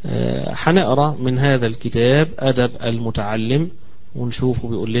 هنقرأ من هذا الكتاب أدب المتعلم ونشوفه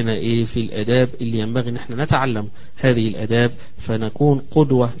بيقول لنا إيه في الأداب اللي ينبغي نحن نتعلم هذه الأداب فنكون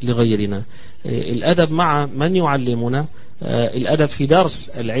قدوة لغيرنا. الأدب مع من يعلمنا، الأدب في درس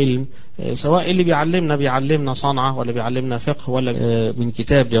العلم، سواء اللي بيعلمنا صنعة ولا بيعلمنا فقه ولا من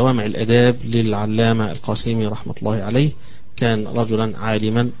كتاب جوامع الأداب للعلامة القاسمي رحمة الله عليه. كان رجلا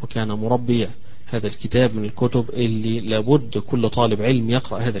عالما وكان مربيا. هذا الكتاب من الكتب اللي لابد كل طالب علم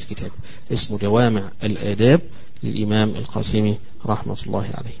يقرأ هذا الكتاب، اسمه جوامع الآداب للإمام القاسمي رحمة الله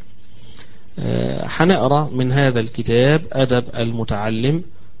عليه. هنقرأ من هذا الكتاب أدب المتعلم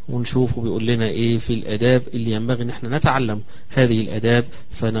ونشوفه بيقول لنا إيه في الأداب اللي ينبغي نحن نتعلم هذه الأداب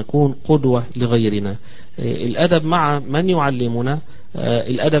فنكون قدوة لغيرنا. الأدب مع من يعلمنا،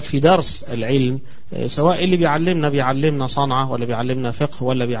 الأدب في درس العلم، سواء اللي بيعلمنا صنعة ولا بيعلمنا فقه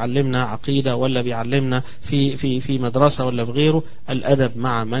ولا بيعلمنا عقيدة ولا بيعلمنا في مدرسة ولا في غيره. الأدب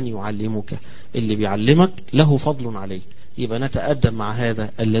مع من يعلمك، اللي بيعلمك له فضل عليك، يبقى نتأدب مع هذا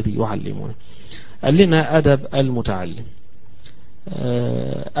الذي يعلمنا. قال لنا أدب المتعلم.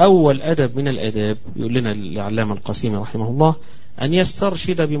 أول أدب من الأداب يقول لنا العلامة القاسمي رحمه الله: أن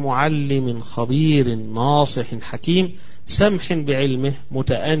يسترشد بمعلم خبير ناصح حكيم سمح بعلمه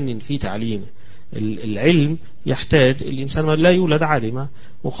متأن في تعليمه. العلم يحتاج الإنسان لا يولد عالما،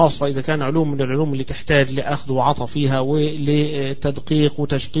 وخاصة إذا كان علوم من العلوم اللي تحتاج لأخذ وعطى فيها ولتدقيق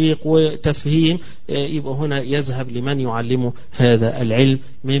وتشقيق وتفهيم، يبقى هنا يذهب لمن يعلمه هذا العلم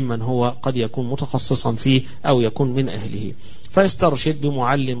ممن هو قد يكون متخصصا فيه أو يكون من أهله. فيسترشد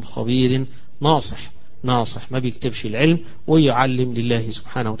بمعلم خبير ناصح ما بيكتبش العلم ويعلم لله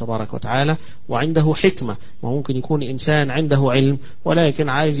سبحانه وتبارك وتعالى، وعنده حكمة. ممكن يكون إنسان عنده علم ولكن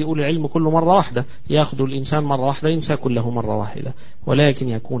عايز يقول العلم كله مرة واحدة، يأخذ الإنسان مرة واحدة ينسى كله مرة واحدة، ولكن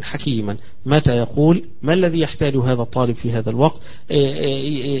يكون حكيما متى يقول ما الذي يحتاج هذا الطالب في هذا الوقت.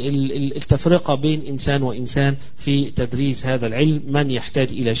 التفرقة بين إنسان وإنسان في تدريس هذا العلم، من يحتاج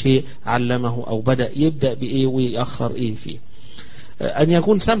إلى شيء علمه أو يبدأ بإيه ويأخر إيه فيه. أن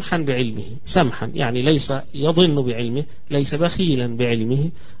يكون سمحا بعلمه، سمحا يعني ليس يظن بعلمه، ليس بخيلا بعلمه،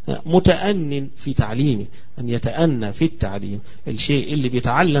 متأن في تعليمه، أن يتأنى في التعليم. الشيء اللي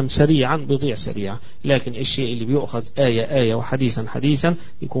بيتعلم سريعا بيضيع سريعا، لكن الشيء اللي بيأخذ آية وحديثا حديثا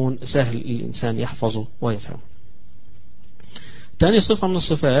يكون سهل الإنسان يحفظه ويفهمه. ثاني صفة من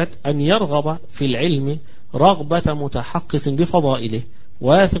الصفات: أن يرغب في العلم رغبة متحقق بفضائله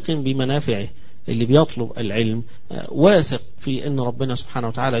واثق بمنافعه. اللي بيطلب العلم واثق في أن ربنا سبحانه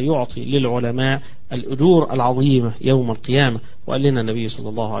وتعالى يعطي للعلماء الأجور العظيمة يوم القيامة. وقال لنا النبي صلى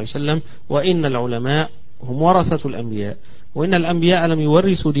الله عليه وسلم: وإن العلماء هم ورثة الأنبياء، وإن الأنبياء لم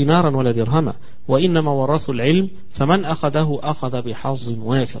يورثوا دينارا ولا درهما، وإنما ورثوا العلم، فمن أخذه أخذ بحظ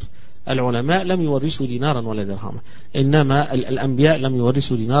وافر. العلماء لم يورثوا دينارا ولا درهما، إنما الأنبياء لم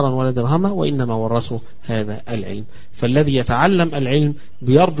يورثوا دينارا ولا درهما، وإنما ورثوا هذا العلم. فالذي يتعلم العلم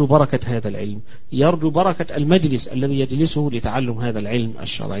بيرجو بركة هذا العلم، يرجو بركة المجلس الذي يجلسه لتعلم هذا العلم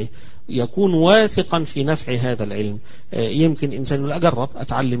الشرعي، يكون واثقا في نفع هذا العلم. يمكن إنسان أجرب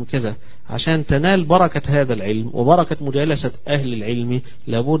أتعلم كذا، عشان تنال بركة هذا العلم وبركة مجالسة أهل العلم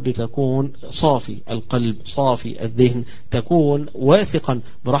لابد تكون صافي القلب صافي الذهن، تكون واثقا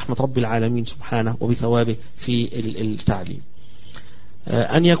برحمة رب العالمين سبحانه وبثوابه في التعليم.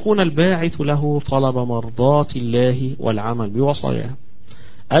 أن يكون الباعث له طلب مرضات الله والعمل بوصاياه،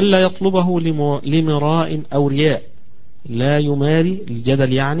 ألا يطلبه لمراء أو رياء، لا يماري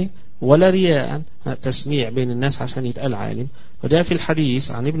الجدل يعني، ولا رياء تسميع بين الناس عشان يتقال عالم. وده في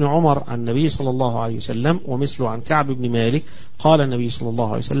الحديث عن ابن عمر عن النبي صلى الله عليه وسلم، ومثله عن كعب بن مالك قال النبي صلى الله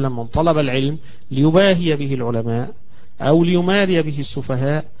عليه وسلم: من طلب العلم ليباهي به العلماء أو ليماري به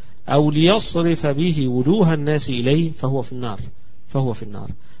السفهاء أو ليصرف به وجوه الناس إليه فهو في النار.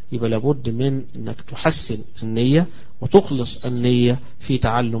 يبقى لابد من أنك تحسن النية وتخلص النية في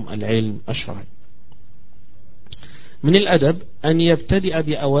تعلم العلم الشرعي. من الأدب أن يبتدئ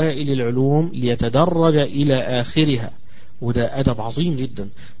بأوائل العلوم ليتدرج إلى آخرها، وده أدب عظيم جدا.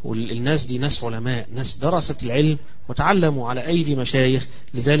 والناس دي ناس علماء، ناس درست العلم وتعلموا على أيدي مشايخ،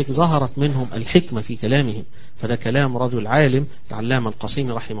 لذلك ظهرت منهم الحكمة في كلامهم. فده كلام رجل عالم العلامة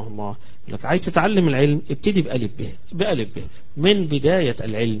القاسمي رحمه الله. لك عايز تتعلم العلم ابتدي بألف به من بداية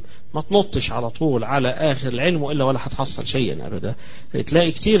العلم، ما تنطش على طول على آخر العلم وإلا ولا هتحصل شيئا أبدا.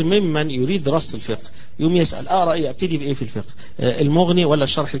 تلاقي كتير ممن يريد دراسة الفقه يوم يسأل أقرأ إيه، ابتدي بإيه في الفقه؟ المغني ولا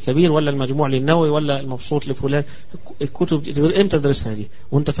الشرح الكبير ولا المجموع للنووي ولا المبسوط لفلان؟ الكتب امتى تدرسها دي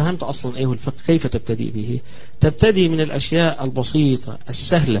وانت فهمت أصلا إيه الفقه؟ كيف تبتدي به؟ تبتدي من الأشياء البسيطة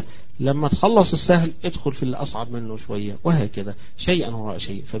السهلة، لما تخلص السهل ادخل في الأصعب منه شوية، وهكذا شيئا وراء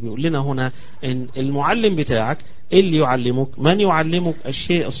شيء. فبيقول لنا هنا إن المعلم بتاعك اللي يعلمك من يعلمك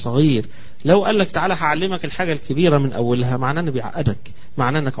الشيء الصغير. لو قال لك تعالى هعلمك الحاجة الكبيرة من أولها، معناه أنه بيعقدك،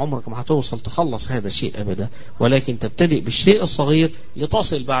 معناه أنك عمرك ما هتوصل تخلص هذا الشيء أبدا، ولكن تبتدئ بالشيء الصغير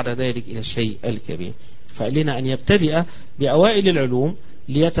لتصل بعد ذلك إلى الشيء الكبير. فقال لنا أن يبتدئ بأوائل العلوم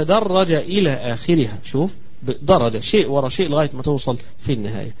ليتدرج إلى آخرها، شوف درجة شيء وراء شيء لغاية ما توصل في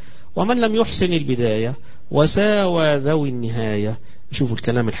النهاية. ومن لم يحسن البداية وساوى ذوي النهاية، شوفوا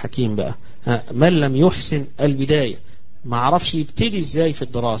الكلام الحكيم بقى، من لم يحسن البداية ما عرفش يبتدي ازاي في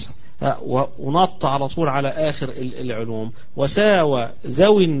الدراسة ونط على طول على آخر العلوم، وساوى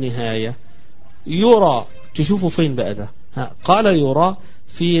ذوي النهاية يرى، تشوفوا فين بقى ده؟ قال يرى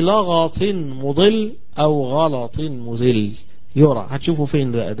في لغط مضل أو غلط مزل. يرى هتشوفوا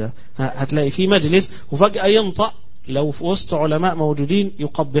فين بقى ده؟ هتلاقي في مجلس وفجأة ينطق لو في وسط علماء موجودين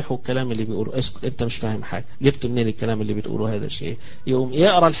يقبحوا الكلام اللي بيقولوا، اسكت انت مش فاهم حاجة، جبت منين الكلام اللي بتقوله هذا الشيء؟ يقوم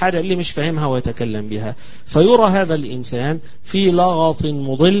يقرأ الحاجة اللي مش فاهمها ويتكلم بها، فيرى هذا الإنسان في لغط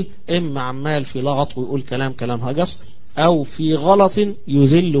مضل، إما عمال في لغط ويقول كلام هجس، أو في غلط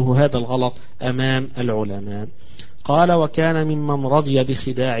يذله هذا الغلط أمام العلماء. قال: وكان ممن رضي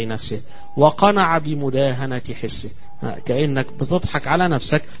بخداع نفسه وقنع بمداهنة حسه. كأنك بتضحك على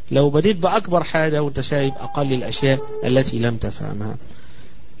نفسك لو بديت بأكبر حاجة وانت شايف أقل الأشياء التي لم تفهمها.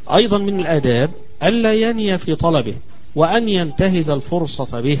 أيضا من الآداب ألا يني في طلبه وأن ينتهز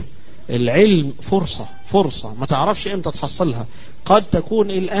الفرصة به. العلم فرصة ما تعرفش امتى تحصلها، قد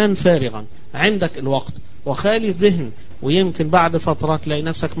تكون الآن فارغا عندك الوقت وخالي الذهن، ويمكن بعد فترة تلاقي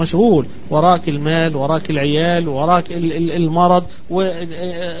نفسك مشغول، وراك المال، وراك العيال، وراك المرض،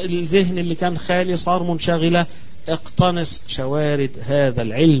 والذهن اللي كان خالي صار منشغلة. اقتنص شوارد هذا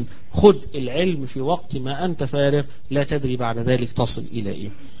العلم، خذ العلم في وقت ما أنت فارغ، لا تدري بعد ذلك تصل إلى إيه.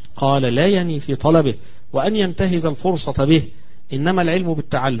 قال: لا يني في طلبه وأن ينتهز الفرصة به، إنما العلم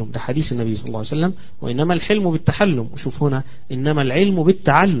بالتعلم، ده حديث النبي صلى الله عليه وسلم، وإنما الحلم بالتحلم. وشوف هنا إنما العلم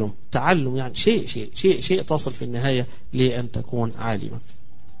بالتعلم، تعلم يعني شيء تصل في النهاية لأن تكون عالما.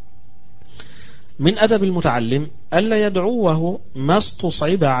 من أدب المتعلم ألا يدعوه ما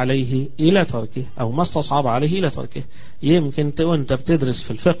استصعب عليه إلى تركه، أو ما استصعب عليه إلى تركه. يمكن وأنت بتدرس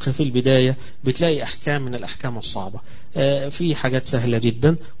في الفقه في البداية بتلاقي أحكام من الأحكام الصعبة، في حاجات سهلة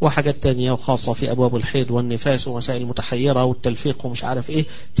جدا، وحاجات تانية وخاصة في أبواب الحيض والنفاس ومسائل المتحيرة والتلفيق ومش عارف إيه،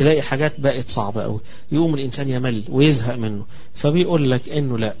 تلاقي حاجات بقت صعبة أوي، يقوم الإنسان يمل ويزهق منه. فبيقول لك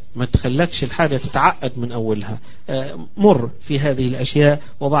إنه لا، ما تخلكش الحاجة تتعقد من أولها، مر في هذه الأشياء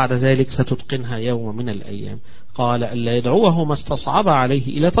وبعد ذلك ستتقنها يوم من الأيام. قال: ألا يدعوه ما استصعب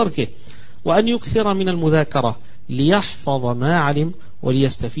عليه إلى تركه، وأن يكثر من المذاكرة ليحفظ ما علم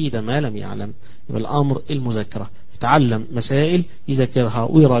وليستفيد ما لم يعلم. الأمر المذاكرة، يتعلم مسائل يذاكرها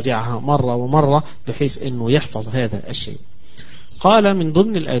ويراجعها مرة ومرة بحيث أنه يحفظ هذا الشيء. قال: من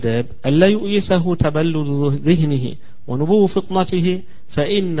ضمن الآداب ألا يؤيسه تبلد ذهنه ونبوه فطنته،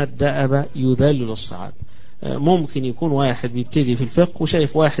 فإن الدأب يذلل الصعاب. ممكن يكون واحد بيبتدي في الفقه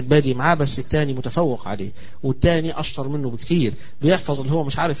وشايف واحد بادي معاه بس التاني متفوق عليه، والتاني أشطر منه بكتير، بيحفظ اللي هو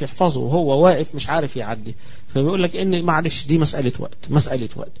مش عارف يحفظه وهو واقف مش عارف يعدي. فبيقول لك إن معلش دي مسألة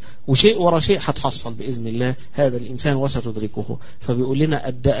وقت، وشيء ورا شيء هتحصل بإذن الله هذا الإنسان وستدركه. فبيقول لنا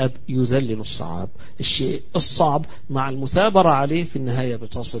الدأب يذلل الصعاب، الشيء الصعب مع المثابرة عليه في النهاية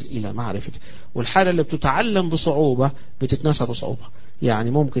بتصل إلى معرفته. والحالة اللي بتتعلم بصعوبة بتتنسى بصعوبة.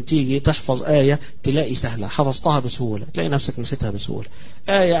 يعني ممكن تيجي تحفظ آية تلاقي سهلة، حفظتها بسهولة، تلاقي نفسك نسيتها بسهولة.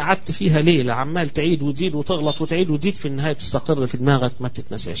 آية قعدت فيها ليلة عمال تعيد وتزيد وتغلط وتعيد وتزيد، في النهاية تستقر في دماغك ما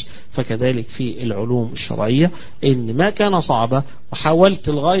تتنساش. فكذلك في العلوم الشرعية، إن ما كان صعبة وحاولت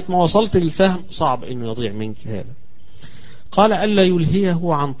لغاية ما وصلت للفهم صعب إنه يضيع منك هذا. قال: ألا يلهيه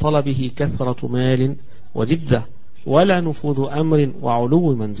عن طلبه كثرة مال وجدة، ولا نفوذ أمر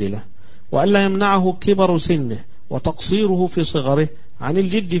وعلو منزله، وألا يمنعه كبر سنه وتقصيره في صغره عن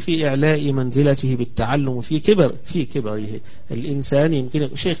الجد في إعلاء منزلته بالتعلم في كبره. الإنسان يمكن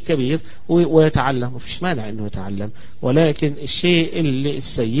شيخ كبير ويتعلم، مفيش مانع أنه يتعلم، ولكن الشيء اللي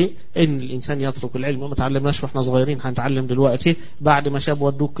السيء أن الإنسان يترك العلم. وما تعلمناش وإحنا صغيرين، هنتعلم دلوقتي بعد ما شاب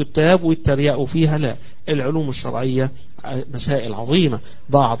ودوك كتاب ويتريقوا فيها. لا، العلوم الشرعية مسائل عظيمة.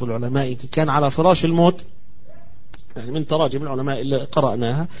 بعض العلماء كان على فراش الموت، يعني من تراجم العلماء اللي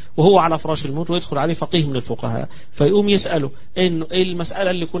قرأناها، وهو على فراش الموت ويدخل عليه فقيه من الفقهاء فيقوم يسأله إنه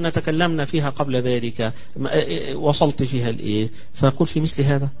المسألة اللي كنا تكلمنا فيها قبل ذلك وصلت فيها لإيه؟ فيقول: في مثل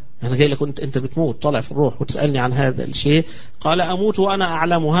هذا أنا جاي لك أنت بتموت طالع في الروح وتسألني عن هذا الشيء. قال: أموت وأنا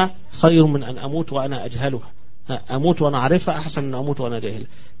أعلمها خير من أن أموت وأنا أجهلها. أموت وأنا أعرفها أحسن من أموت وأنا جاهل.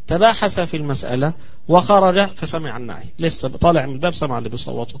 تباحث في المسألة وخرج فسمع النعي، لسه طالع من الباب سمع اللي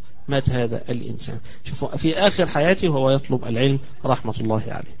بيصوته، مات هذا الإنسان. شوفوا في آخر حياته وهو يطلب العلم رحمة الله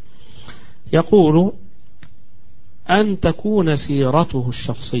عليه. يقول: أن تكون سيرته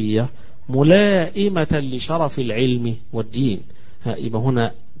الشخصية ملائمة لشرف العلم والدين. يبقى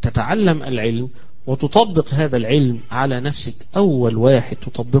هنا تتعلم العلم وتطبق هذا العلم على نفسك، أول واحد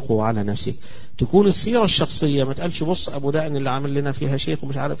تطبقه على نفسك. تكون السيرة الشخصية، ما تقالش بص أبو دقن اللي عامل لنا فيها شيخ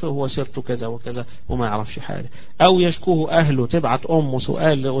ومش عارف هو سيرته كذا وكذا وما يعرفش حاجة، أو يشكوه أهله، تبعت أمه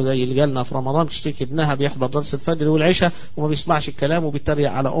سؤال زي اللي جالنا في رمضان تشتكي ابنها بيحضر درس الفجر والعشاء وما بيسمعش الكلام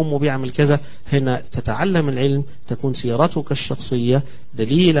وبيتريق على أمه بيعمل كذا. هنا تتعلم العلم، تكون سيرتك الشخصية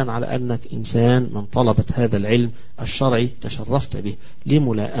دليلا على أنك إنسان من طلبت هذا العلم الشرعي تشرفت به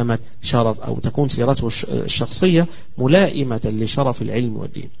لملائمة شرف، أو تكون سيرته الشخصية ملائمة لشرف العلم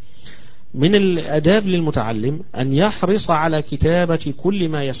والدين. من الأداب للمتعلم أن يحرص على كتابة كل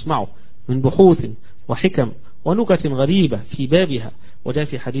ما يسمعه من بحوث وحكم ونكت غريبة في بابها. وده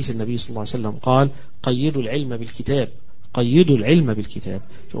في حديث النبي صلى الله عليه وسلم قال: قيدوا العلم بالكتاب، قيدوا العلم بالكتاب.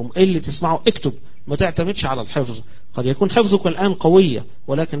 اللي تسمعه اكتب، ما تعتمدش على الحفظ. قد يكون حفظك الآن قوية،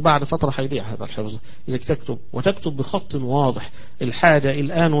 ولكن بعد فترة هيضيع هذا الحفظ. إذا تكتب وتكتب بخط واضح. الحاجة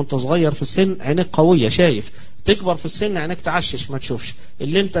الآن وانت صغير في السن عينك قوية شايف، تكبر في السن عينك تعشش ما تشوفش.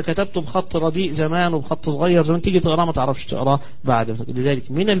 اللي انت كتبته بخط رديء زمان وبخط صغير زمان تيجي تقراه ما تعرفش تقراه بعد.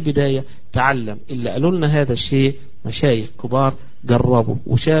 لذلك من البداية تعلم. اللي قالوا لنا هذا الشيء مشايخ كبار جربوا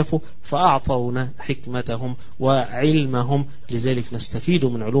وشافوا فأعطونا حكمتهم وعلمهم، لذلك نستفيد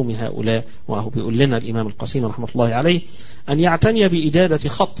من علوم هؤلاء. وهو بيقول لنا الإمام القاسم رحمة الله عليه أن يعتني بإجادة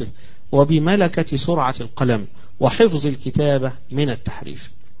خطه وبملكة سرعة القلم وحفظ الكتابة من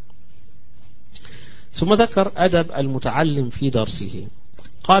التحريف. ثم ذكر أدب المتعلم في درسه.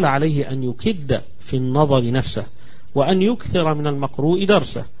 قال: عليه أن يكد في النظر نفسه، وأن يكثر من المقروء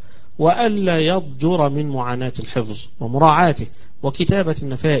درسه، وألا يضجر من معاناة الحفظ ومراعاته وكتابة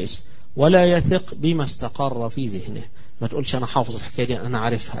النفائس، ولا يثق بما استقر في ذهنه. ما تقولش أنا حافظ الحكاية دي، أنا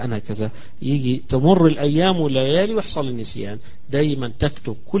عارفها، أنا كذا. يجي تمر الأيام والليالي ويحصل النسيان. دايما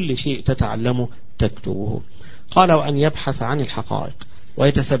تكتب كل شيء تتعلمه تكتبه. قال: وأن يبحث عن الحقائق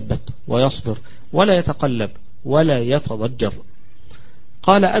ويتثبت ويصبر ولا يتقلب ولا يتضجر.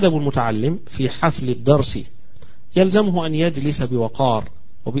 قال: أدب المتعلم في حفل الدرس يلزمه أن يجلس بوقار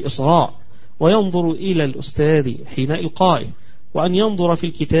وبإصغاء، وينظر إلى الأستاذ حين إلقائه، وأن ينظر في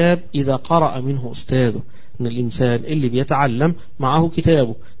الكتاب إذا قرأ منه أستاذه. إن الإنسان اللي بيتعلم معه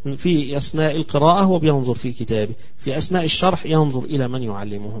كتابه، في أثناء القراءة هو بينظر في كتابه، في أثناء الشرح ينظر إلى من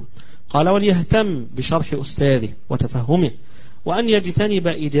يعلمهم. قال: وليهتم بشرح أستاذه وتفهمه، وأن يجتنب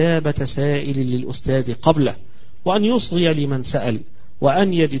إجابة سائل للأستاذ قبله، وأن يصغي لمن سأل،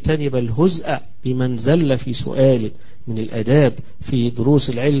 وأن يجتنب الهزء بمن زل في سؤال. من الأداب في دروس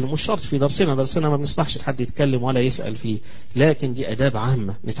العلم، مش شرط في درسنا ما بنسمحش لحد يتكلم ولا يسأل فيه، لكن دي أداب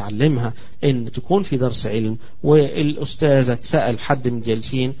عامة نتعلمها. إن تكون في درس علم والأستاذك سأل حد من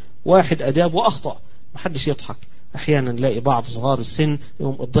الجالسين واحد أداب وأخطأ، محدش يضحك. أحيانا نلاقي بعض صغار السن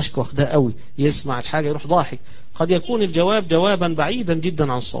يوم الضحك واخداه قوي، يسمع الحاجة يروح ضاحك. قد يكون الجواب جوابا بعيدا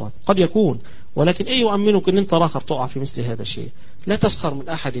جدا عن الصواب، قد يكون، ولكن ايه يؤمنك ان انت راخر تقع في مثل هذا الشيء؟ لا تسخر من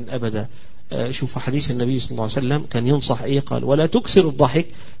احد ابدا. شوف حديث النبي صلى الله عليه وسلم كان ينصح ايه؟ قال: ولا تكثر الضحك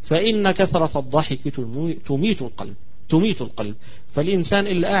فإن كثرة الضحك تميت القلب، تميت القلب. فالإنسان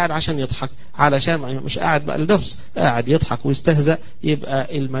اللي قاعد عشان يضحك، علشان مش قاعد بقى الدرس، قاعد يضحك ويستهزأ،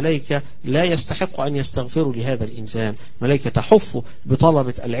 يبقى الملائكة لا يستحق أن يستغفروا لهذا الإنسان. ملائكة تحف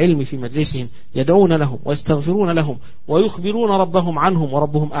بطلبة العلم في مجلسهم، يدعون لهم ويستغفرون لهم ويخبرون ربهم عنهم،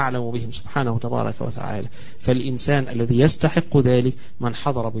 وربهم أعلم بهم سبحانه تبارك وتعالى. فالإنسان الذي يستحق ذلك من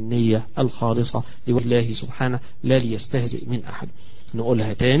حضر بالنية الخالصة لله سبحانه، لا ليستهزئ من أحد.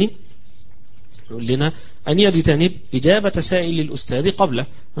 نقولها تاني، يقول لنا أن يجتنب إجابة سائل للأستاذ قبله.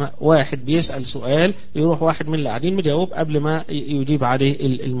 واحد بيسأل سؤال يروح واحد من اللي قاعدين مجاوب قبل ما يجيب عليه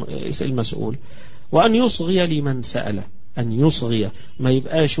المسؤول. وأن يصغي لمن سأله، أن يصغي، ما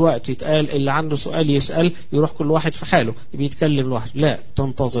يبقاش وقت يتقال اللي عنده سؤال يسأل يروح كل واحد في حاله بيتكلم لوحده، لا،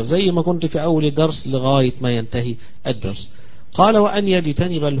 تنتظر زي ما كنت في أول الدرس لغاية ما ينتهي الدرس. قال: وأن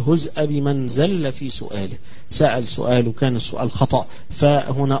يجتنب الهزء بمن زل في سؤاله. سأل سؤال وكان السؤال خطأ،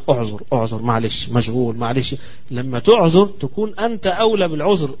 فهنا أعذر معلش، مشغول معلش. لما تعذر تكون أنت أولى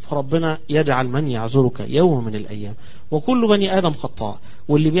بالعذر، فربنا يجعل من يعذرك يوم من الأيام. وكل بني آدم خطاء،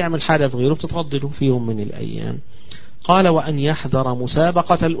 واللي بيعمل حاجة في غيره بتتفضله في يوم من الأيام. قال: وأن يحذر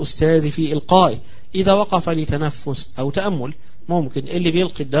مسابقة الأستاذ في إلقائه إذا وقف لتنفس أو تأمل. ممكن اللي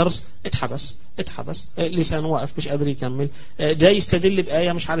بيلقي الدرس اتحبس لسانه واقف مش قادر يكمل، جاي يستدل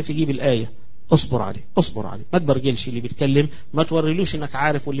بآية مش عارف يجيب الآية، اصبر عليه، ما تبرجلش اللي بيتكلم، ما توريلوش انك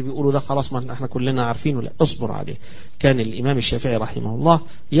عارف واللي بيقوله ده خلاص ما احنا كلنا عارفينه، لا، اصبر عليه. كان الإمام الشافعي رحمه الله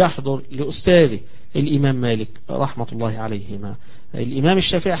يحضر لأستاذه الإمام مالك رحمة الله عليهما. الإمام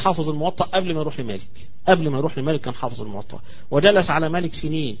الشافعي حافظ الموطأ قبل ما يروح لمالك كان حافظ الموطأ، وجلس على مالك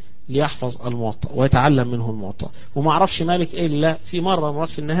سنين ليحفظ الموطأ ويتعلم منه الموطأ، وما عرفش مالك إلا في مرة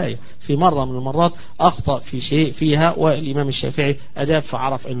في النهاية، في مرة من المرات أخطأ في شيء فيها، والإمام الشافعي أجاب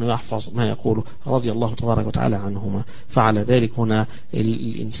فعرف أنه يحفظ ما يقوله رضي الله تبارك وتعالى عنهما. فعلى ذلك هنا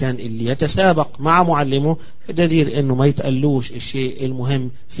الإنسان اللي يتسابق مع معلمه جدير أنه ما يتقلوش الشيء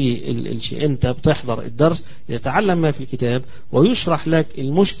المهم في الشيء. أنت بتحضر الدرس يتعلم ما في الكتاب ويشرح لك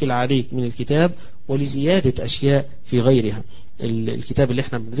المشكل عليك من الكتاب ولزيادة أشياء في غيرها. الكتاب اللي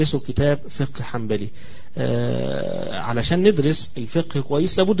احنا بندرسه كتاب فقه حنبلي. علشان ندرس الفقه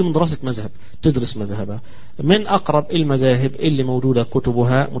كويس لابد من دراسة مذهب، تدرس مذهبها من أقرب المذاهب اللي موجودة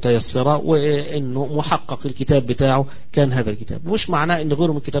كتبها متيسرة، وإنه محقق الكتاب بتاعه كان هذا الكتاب. مش معناه إن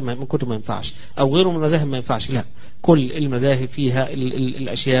غيره من كتاب من كتب ما ينفعش أو غيره من المذاهب ما ينفعش، لا، كل المذاهب فيها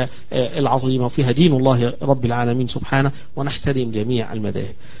الأشياء العظيمة وفيها دين الله رب العالمين سبحانه، ونحترم جميع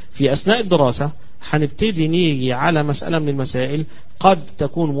المذاهب. في أثناء الدراسة هنبتدي نيجي على مسألة من المسائل قد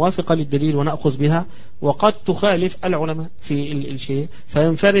تكون موافقة للدليل ونأخذ بها، وقد تخالف العلماء في الشيء،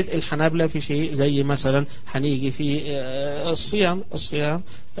 فينفرد الحنابلة في شيء، زي مثلا هنيجي في الصيام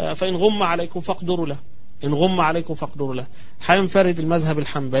فإن غم عليكم فاقدروا له، إن غم عليكم فاقدروا له. هينفرد المذهب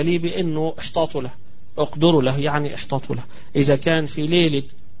الحنبلي بأنه احتاطوا له، اقدروا له يعني احتاطوا له. إذا كان في ليلة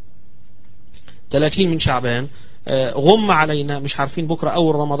 30 من شعبان غم علينا، مش عارفين بكرة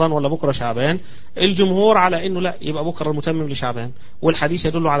أول رمضان ولا بكرة شعبان، الجمهور على أنه لا، يبقى بكرة المتمم لشعبان، والحديث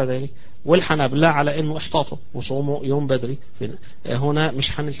يدل على ذلك. والحنابلة على أنه احتاطوا وصوموا يوم بدري. هنا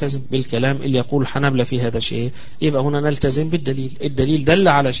مش هنلتزم بالكلام اللي يقول الحنابلة في هذا الشيء، يبقى هنا نلتزم بالدليل. الدليل دل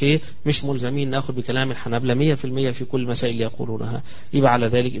على شيء، مش ملزمين نأخذ بكلام الحنابلة 100% في كل المسائل اللي يقولونها. يبقى على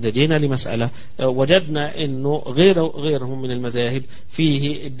ذلك إذا جينا لمسألة وجدنا أنه غيرهم من المذاهب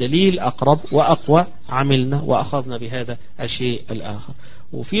فيه الدليل أقرب وأقوى، عملنا وأخذنا بهذا الشيء الآخر.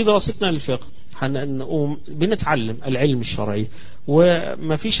 وفي دراستنا للفقه هنقوم بنتعلم العلم الشرعي،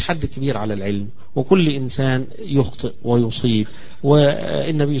 وما فيش حد كبير على العلم، وكل إنسان يخطئ ويصيب،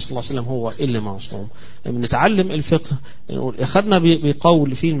 والنبي صلى الله عليه وسلم هو اللي معصوم. بنتعلم الفقه، أخذنا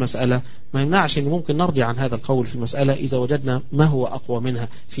بقول في المسألة، ما يمنعش أن ممكن نرجع عن هذا القول في المسألة إذا وجدنا ما هو أقوى منها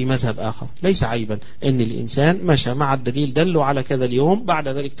في مذهب آخر. ليس عيبا أن الإنسان مشى مع الدليل دلوا على كذا اليوم، بعد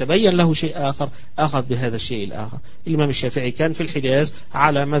ذلك تبين له شيء آخر أخذ بهذا الشيء الآخر. الإمام الشافعي كان في الحجاز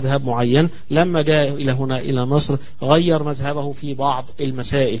على مذهب معين، لما جاء إلى هنا إلى مصر غير مذهبه في بعض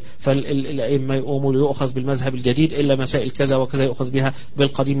المسائل، فالأئمة يقوموا يؤخذ بالمذهب الجديد، إلا مسائل كذا وكذا يؤخذ بها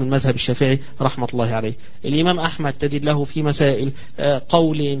بالقديم من مذهب الشافعي رحمة الله عليه. الإمام أحمد تجد له في مسائل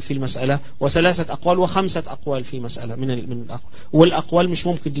قولين في المسألة، وثلاثة أقوال وخمسة أقوال في مسألة من الأقوال، والأقوال مش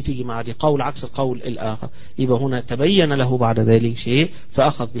ممكن دي تيجي مع دي، قول عكس القول الآخر. يبقى هنا تبين له بعد ذلك شيء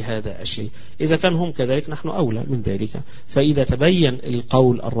فأخذ بهذا الشيء. إذا كان هم كذلك نحن أولى من ذلك. فإذا تبين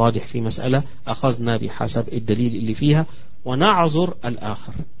القول الراجح في مسألة أخذنا بحسب الدليل اللي فيها، ونعذر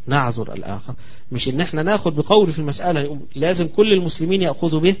الآخر. مش إن احنا ناخد بقول في المسألة لازم كل المسلمين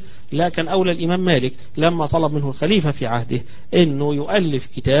يأخذوا به، لكن أولى الإمام مالك لما طلب منه الخليفة في عهده إنه يؤلف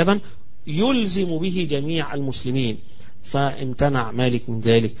كتابا يلزم به جميع المسلمين، فامتنع مالك من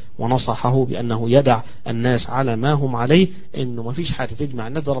ذلك ونصحه بأنه يدع الناس على ما هم عليه، إنه ما فيش حاجة تجمع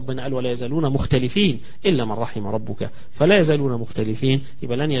الناس. ربنا قال ولا يزالون مختلفين إلا من رحم ربك، فلا يزالون مختلفين،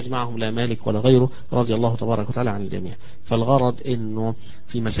 يبقى لن يجمعهم لا مالك ولا غيره رضي الله تبارك وتعالى عن الجميع. فالغرض إنه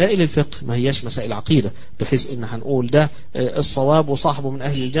في مسائل الفقه ما هيش مسائل عقيدة، بحيث إن هنقول ده الصواب وصاحبه من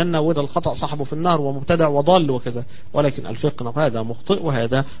أهل الجنة، وده الخطأ صاحبه في النار ومبتدع وضال وكذا، ولكن الفقه هذا مخطئ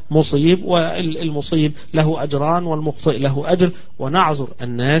وهذا مصيب، والمصيب له أجران والمخطئ له أجر، ونعذر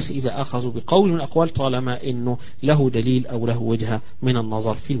الناس إذا أخذوا بقول من أقوال طالما إنه له دليل أو له وجهة من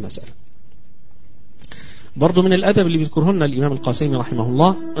النظر في المسألة. برضو من الأدب اللي بيذكرهن الإمام القاسمي رحمه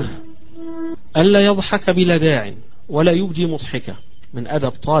الله ألا يضحك بلا داع ولا يبدي مضحكة. من أدب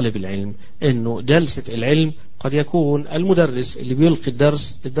طالب العلم إنه جلسة العلم قد يكون المدرس اللي بيلقي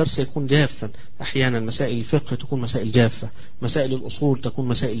الدرس يكون جافا، أحيانا مسائل الفقه تكون مسائل جافة، مسائل الأصول تكون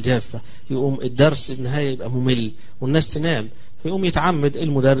مسائل جافة، يقوم الدرس النهاية يبقى ممل والناس تنام، فيقوم يتعمد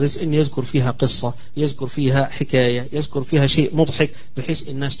المدرس إن يذكر فيها قصة، يذكر فيها حكاية، يذكر فيها شيء مضحك بحيث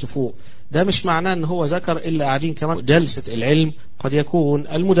الناس تفوق. ده مش معناه ان هو ذكر إلا قاعدين كمان. جلسة العلم قد يكون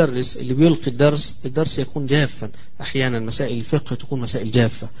المدرس اللي بيلقي الدرس يكون جافا، أحيانا مسائل الفقه تكون مسائل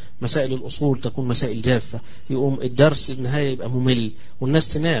جافة، مسائل الأصول تكون مسائل جافة، يقوم الدرس النهاية يبقى ممل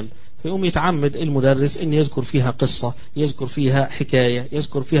والناس تنام، فيقوم يتعمد المدرس إن يذكر فيها قصة، يذكر فيها حكاية،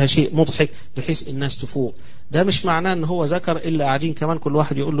 يذكر فيها شيء مضحك بحيث الناس تفوق. ده مش معناه ان هو ذكر إلا قاعدين كمان كل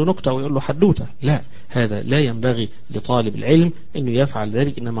واحد يقول له نكتة ويقول له حدوتة، لا، هذا لا ينبغي لطالب العلم انه يفعل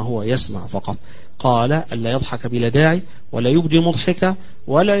ذلك، انما هو يسمع فقط. قال ألا يضحك بلا داعي ولا يبدي مضحكة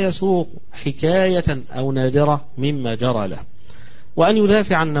ولا يسوق حكاية أو نادرة مما جرى له، وأن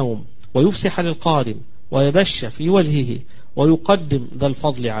يدافع عن النوم ويفسح للقادم ويبش في وجهه ويقدم ذا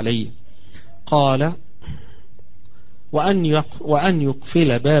الفضل عليه. قال وأن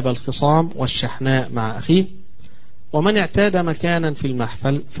يقفل باب الخصام والشحناء مع أخيه، ومن اعتاد مكانا في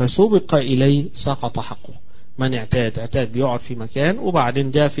المحفل فسبق إليه سقط حقه. من اعتاد بيقعد في مكان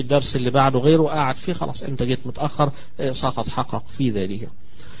وبعدين جاء في الدرس اللي بعده غيره قاعد فيه، خلاص انت جيت متأخر، سقط حقك في ذلك.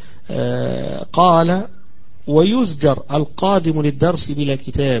 قال ويزجر القادم للدرس بلا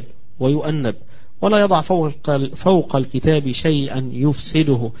كتاب ويؤنب، ولا يضع فوق الكتاب شيئا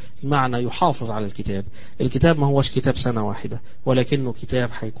يفسده، المعنى يحافظ على الكتاب. الكتاب ما هوش كتاب سنة واحدة، ولكنه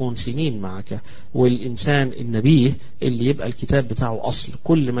كتاب حيكون سنين معك. والإنسان النبيه اللي يبقى الكتاب بتاعه أصل،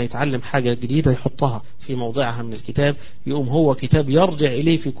 كل ما يتعلم حاجة جديدة يحطها في موضعها من الكتاب، يقوم هو كتاب يرجع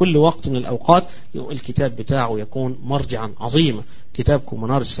إليه في كل وقت من الأوقات، يقوم الكتاب بتاعه يكون مرجعا عظيما. كتابكم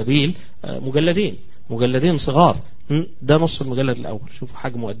منار السبيل مجلدين صغار، ده نص المجلد الأول، شوفوا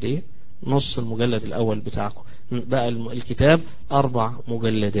حجمه قد إيه، نص المجلد الأول بتاعكم. بقى الكتاب 4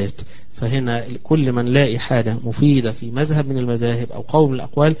 مجلدات. فهنا كل من لاقي حاجة مفيدة في مذهب من المذاهب أو قول من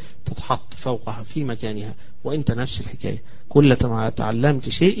الأقوال تتحط فوقها في مكانها. وإنت نفس الحكاية، كل ما تعلمت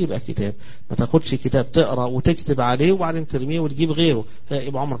شيء يبقى كتاب. ما تاخدش كتاب تقرأ وتكتب عليه وبعدين ترميه وتجيب غيره،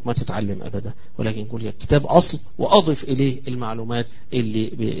 يبقى عمرك ما تتعلم أبدا. ولكن كل كتاب أصل، وأضف إليه المعلومات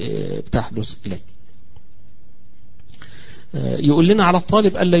اللي بتحدث إليك. يقول لنا على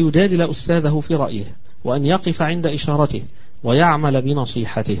الطالب ألا يجادل أستاذه في رأيه، وأن يقف عند إشارته ويعمل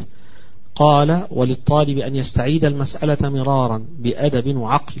بنصيحته. قال: وللطالب أن يستعيد المسألة مرارا بأدب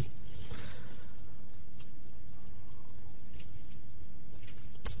وعقل.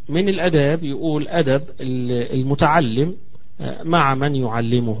 من الأداب، يقول أدب المتعلم مع من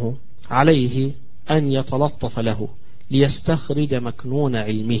يعلمه، عليه أن يتلطف له ليستخرج مكنون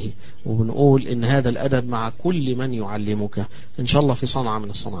علمه. وبنقول إن هذا الأدب مع كل من يعلمك إن شاء الله في صنعة من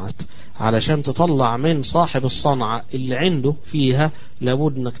الصناعات، علشان تطلع من صاحب الصنعة اللي عنده فيها،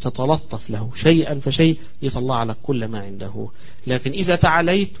 لابد أنك تتلطف له شيئا فشيء، يطلع لك كل ما عنده. لكن إذا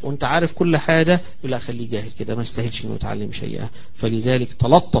تعاليت وانت عارف كل حاجة، لا، خليه جاهل كده، ما استهلش انه يتعلم شيئا. فلذلك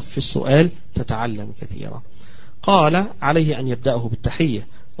تلطف في السؤال تتعلم كثيرا. قال: عليه أن يبدأه بالتحية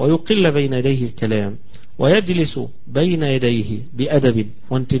ويقل بين يديه الكلام، ويجلس بين يديه بأدب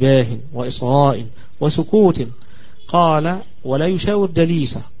وانتباه وإصغاء وسكوت. قال: ولا يشاور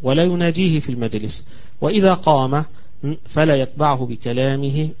جليسه ولا يناجيه في المجلس، وإذا قام فلا يتبعه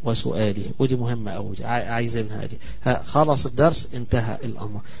بكلامه وسؤاله. ودي مهمة أوي، عايزينها دي. خلص الدرس، انتهى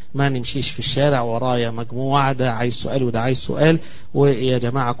الأمر. ما نمشيش في الشارع ورايا مجموعة، ده عايز سؤال وده عايز سؤال. ويا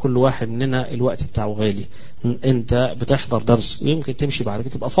جماعة كل واحد مننا الوقت بتاعه غالي. انت بتحضر درس ويمكن تمشي بعد كده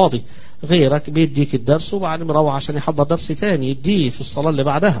تبقى فاضي، غيرك بيديك الدرس وبعدين مروح عشان يحضر درس تاني يديه في الصلاة اللي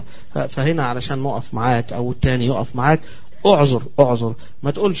بعدها. فهنا علشان نقف معاك أو التاني يقف معاك، اعذر.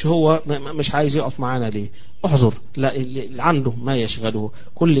 ما تقولش هو مش عايز يقف معانا ليه، اعذر. لا، اللي عنده ما يشغله.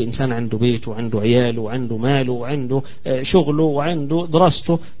 كل إنسان عنده بيته وعنده عياله وعنده ماله وعنده شغله وعنده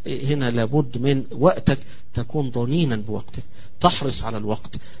دراسته. هنا لابد من وقتك تكون ضنينا بوقتك، تحرص على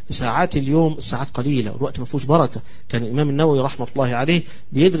الوقت. ساعات اليوم الساعات قليلة والوقت ما فيهوش بركة. كان الإمام النووي رحمة الله عليه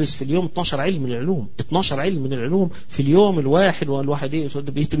بيدرس في اليوم 12 علم من العلوم، 12 علم من العلوم في اليوم الواحد. والواحد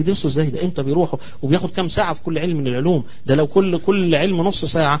بيدرسوا ازاي ده؟ امتى بيروحوا؟ وبياخد كام ساعة في كل علم من العلوم ده؟ لو كل علم نص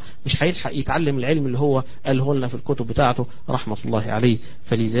ساعة مش هيلحق يتعلم العلم اللي هو قاله لنا في الكتب بتاعته رحمة الله عليه.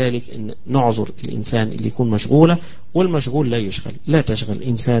 فلذلك إن نعذر الإنسان اللي يكون مشغولة، والمشغول لا يشغل. لا تشغل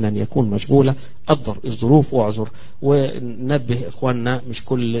إنسانا يكون مشغولا، قدر الظروف واعذر. وننبه إخواننا، مش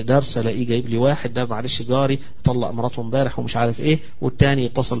كل درس الاقيه جايب لي واحد ده معلش جاري طلق مراته امبارح ومش عارف ايه، والتاني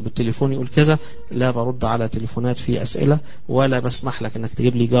يتصل بالتليفون يقول كذا. لا برد على تليفونات في أسئلة، ولا بسمح لك انك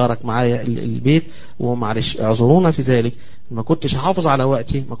تجيب لي جارك معايا البيت. ومعلش اعذرونا في ذلك. ما كنتش احافظ على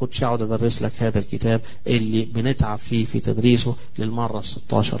وقتي ما كنتش اقعد ادرس لك هذا الكتاب اللي بنتعب فيه في تدريسه للمرة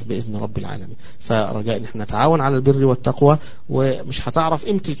 16 بإذن رب العالمين. فرجاء ان احنا نتعاون على البر والتقوى. ومش هتعرف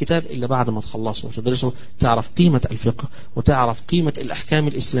قيمة الكتاب إلا بعد ما تخلصه وتدرسه، تعرف قيمة الفقه وتعرف قيمة الأحكام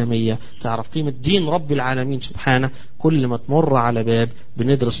الإسلامية، تعرف قيمة دين رب العالمين سبحانه. كل ما تمر على باب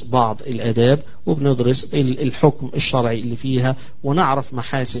بندرس بعض الآداب وبندرس الحكم الشرعي اللي فيها، ونعرف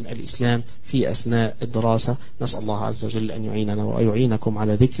محاسن الإسلام في أثناء الدراسة. نسأل الله عز وجل أن يعيننا ويعينكم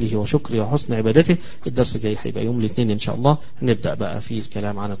على ذكره وشكره وحسن عبادته. الدرس الجاي هيبقى يوم الاثنين إن شاء الله، نبدأ بقى في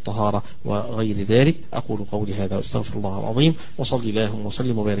الكلام عن الطهارة وغير ذلك. أقول قولي هذا واستغفر الله العظيم، وصلي الله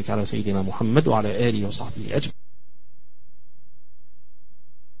وسلم وبارك على سيدنا محمد وعلى آله وصحبه أجمعين.